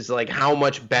thing is like, how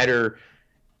much better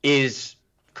is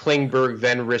Klingberg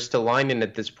than Ristolainen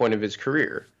at this point of his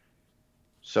career?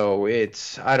 So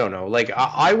I don't know. Like,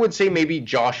 I would say maybe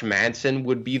Josh Manson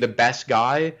would be the best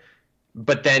guy,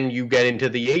 but then you get into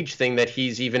the age thing that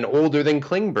he's even older than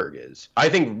Klingberg is. I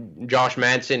think Josh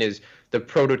Manson is the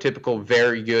prototypical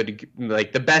very good,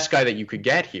 like, the best guy that you could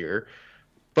get here.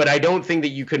 But I don't think that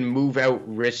you can move out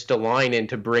Ristolainen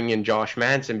to bring in Josh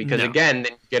Manson because, again,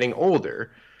 then you're getting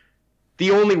older.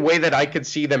 The only way that I could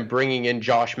see them bringing in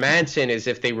Josh Manson is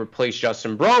if they replace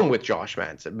Justin Braun with Josh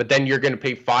Manson. But then you're going to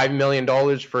pay $5 million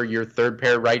for your third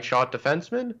pair right shot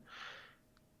defenseman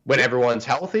when everyone's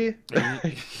healthy.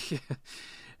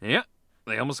 Yeah,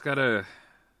 they almost got to.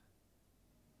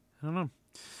 I don't know.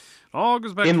 All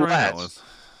goes back to Ryan Ellis.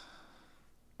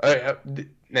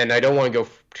 And I don't want to go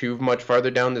too much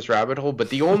farther down this rabbit hole, but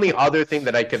the only other thing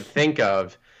that I could think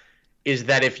of is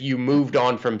that if you moved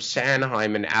on from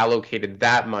Sanheim and allocated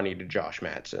that money to Josh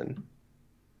Manson.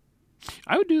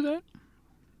 I would do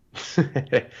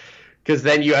that. Because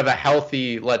then you have a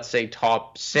healthy, let's say,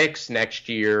 top 6 next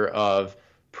year of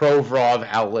Provorov,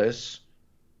 Ellis,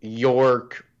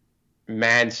 York,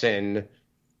 Manson,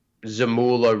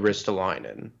 Zamula,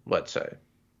 Ristolainen, let's say.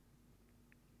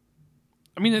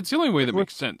 I mean, it's the only way that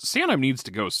makes sense. Sanheim needs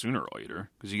to go sooner or later,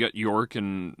 because you got York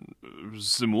and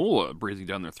Zamula breathing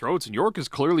down their throats, and York is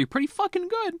clearly pretty fucking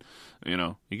good.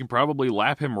 You can probably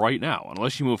lap him right now,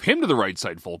 unless you move him to the right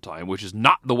side full time, which is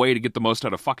not the way to get the most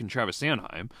out of fucking Travis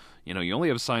Sanheim. You only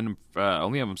have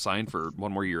him signed for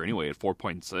one more year anyway at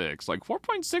 4.6. Like,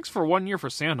 4.6 for 1 year for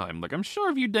Sanheim. Like, I'm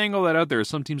sure if you dangle that out there,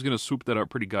 some team's going to swoop that up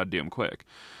pretty goddamn quick.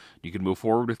 You can move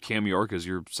forward with Cam York as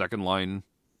your second line.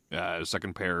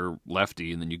 Second pair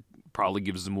lefty, and then you probably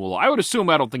give Zamula. I would assume,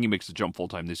 I don't think he makes the jump full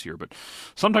time this year, but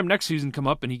sometime next season come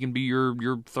up and he can be your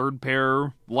third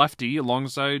pair lefty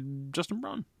alongside Justin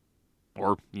Braun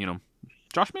or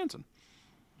Josh Manson.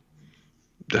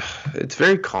 it's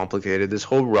very complicated. This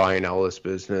whole Ryan Ellis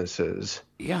business is.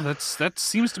 Yeah, that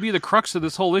seems to be the crux of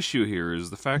this whole issue here, is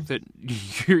the fact that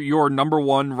your number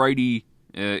one righty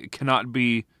cannot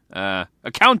be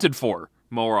accounted for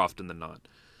more often than not.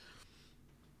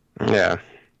 Yeah.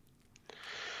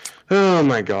 Oh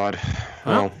my God.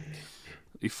 Well,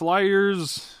 the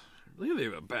Flyers, I believe they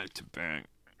have a back-to-back.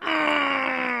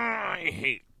 I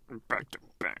hate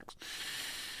back-to-backs.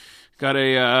 Got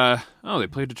a, they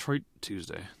played Detroit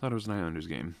Tuesday. Thought it was an Islanders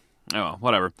game. Oh, well,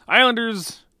 whatever.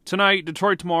 Islanders tonight,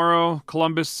 Detroit tomorrow,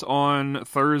 Columbus on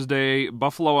Thursday,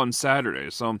 Buffalo on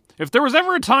Saturday. So if there was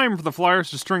ever a time for the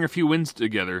Flyers to string a few wins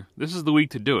together, this is the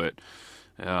week to do it.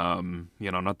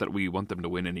 Not that we want them to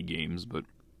win any games, but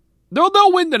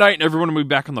they'll win tonight and everyone will be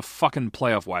back on the fucking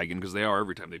playoff wagon, because they are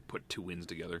every time they put 2 wins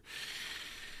together.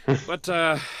 But,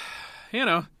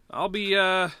 I'll be,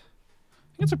 I think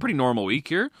it's a pretty normal week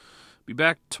here. Be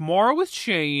back tomorrow with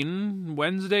Shane,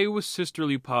 Wednesday with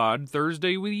Sisterly Pod,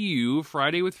 Thursday with you,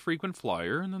 Friday with Frequent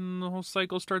Flyer, and then the whole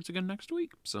cycle starts again next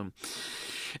week. So,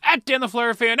 at Dan the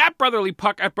Flyer Fan, at Brotherly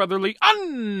Puck, at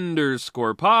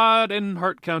Brotherly_pod, and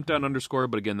Heart Countdown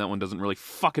 _. But again, that one doesn't really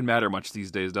fucking matter much these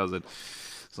days, does it?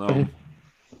 So,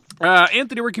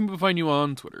 Anthony, where can people find you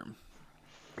on Twitter?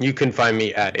 You can find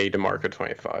me at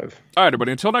ADemarco25. All right,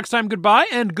 everybody. Until next time, goodbye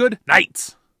and good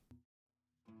night.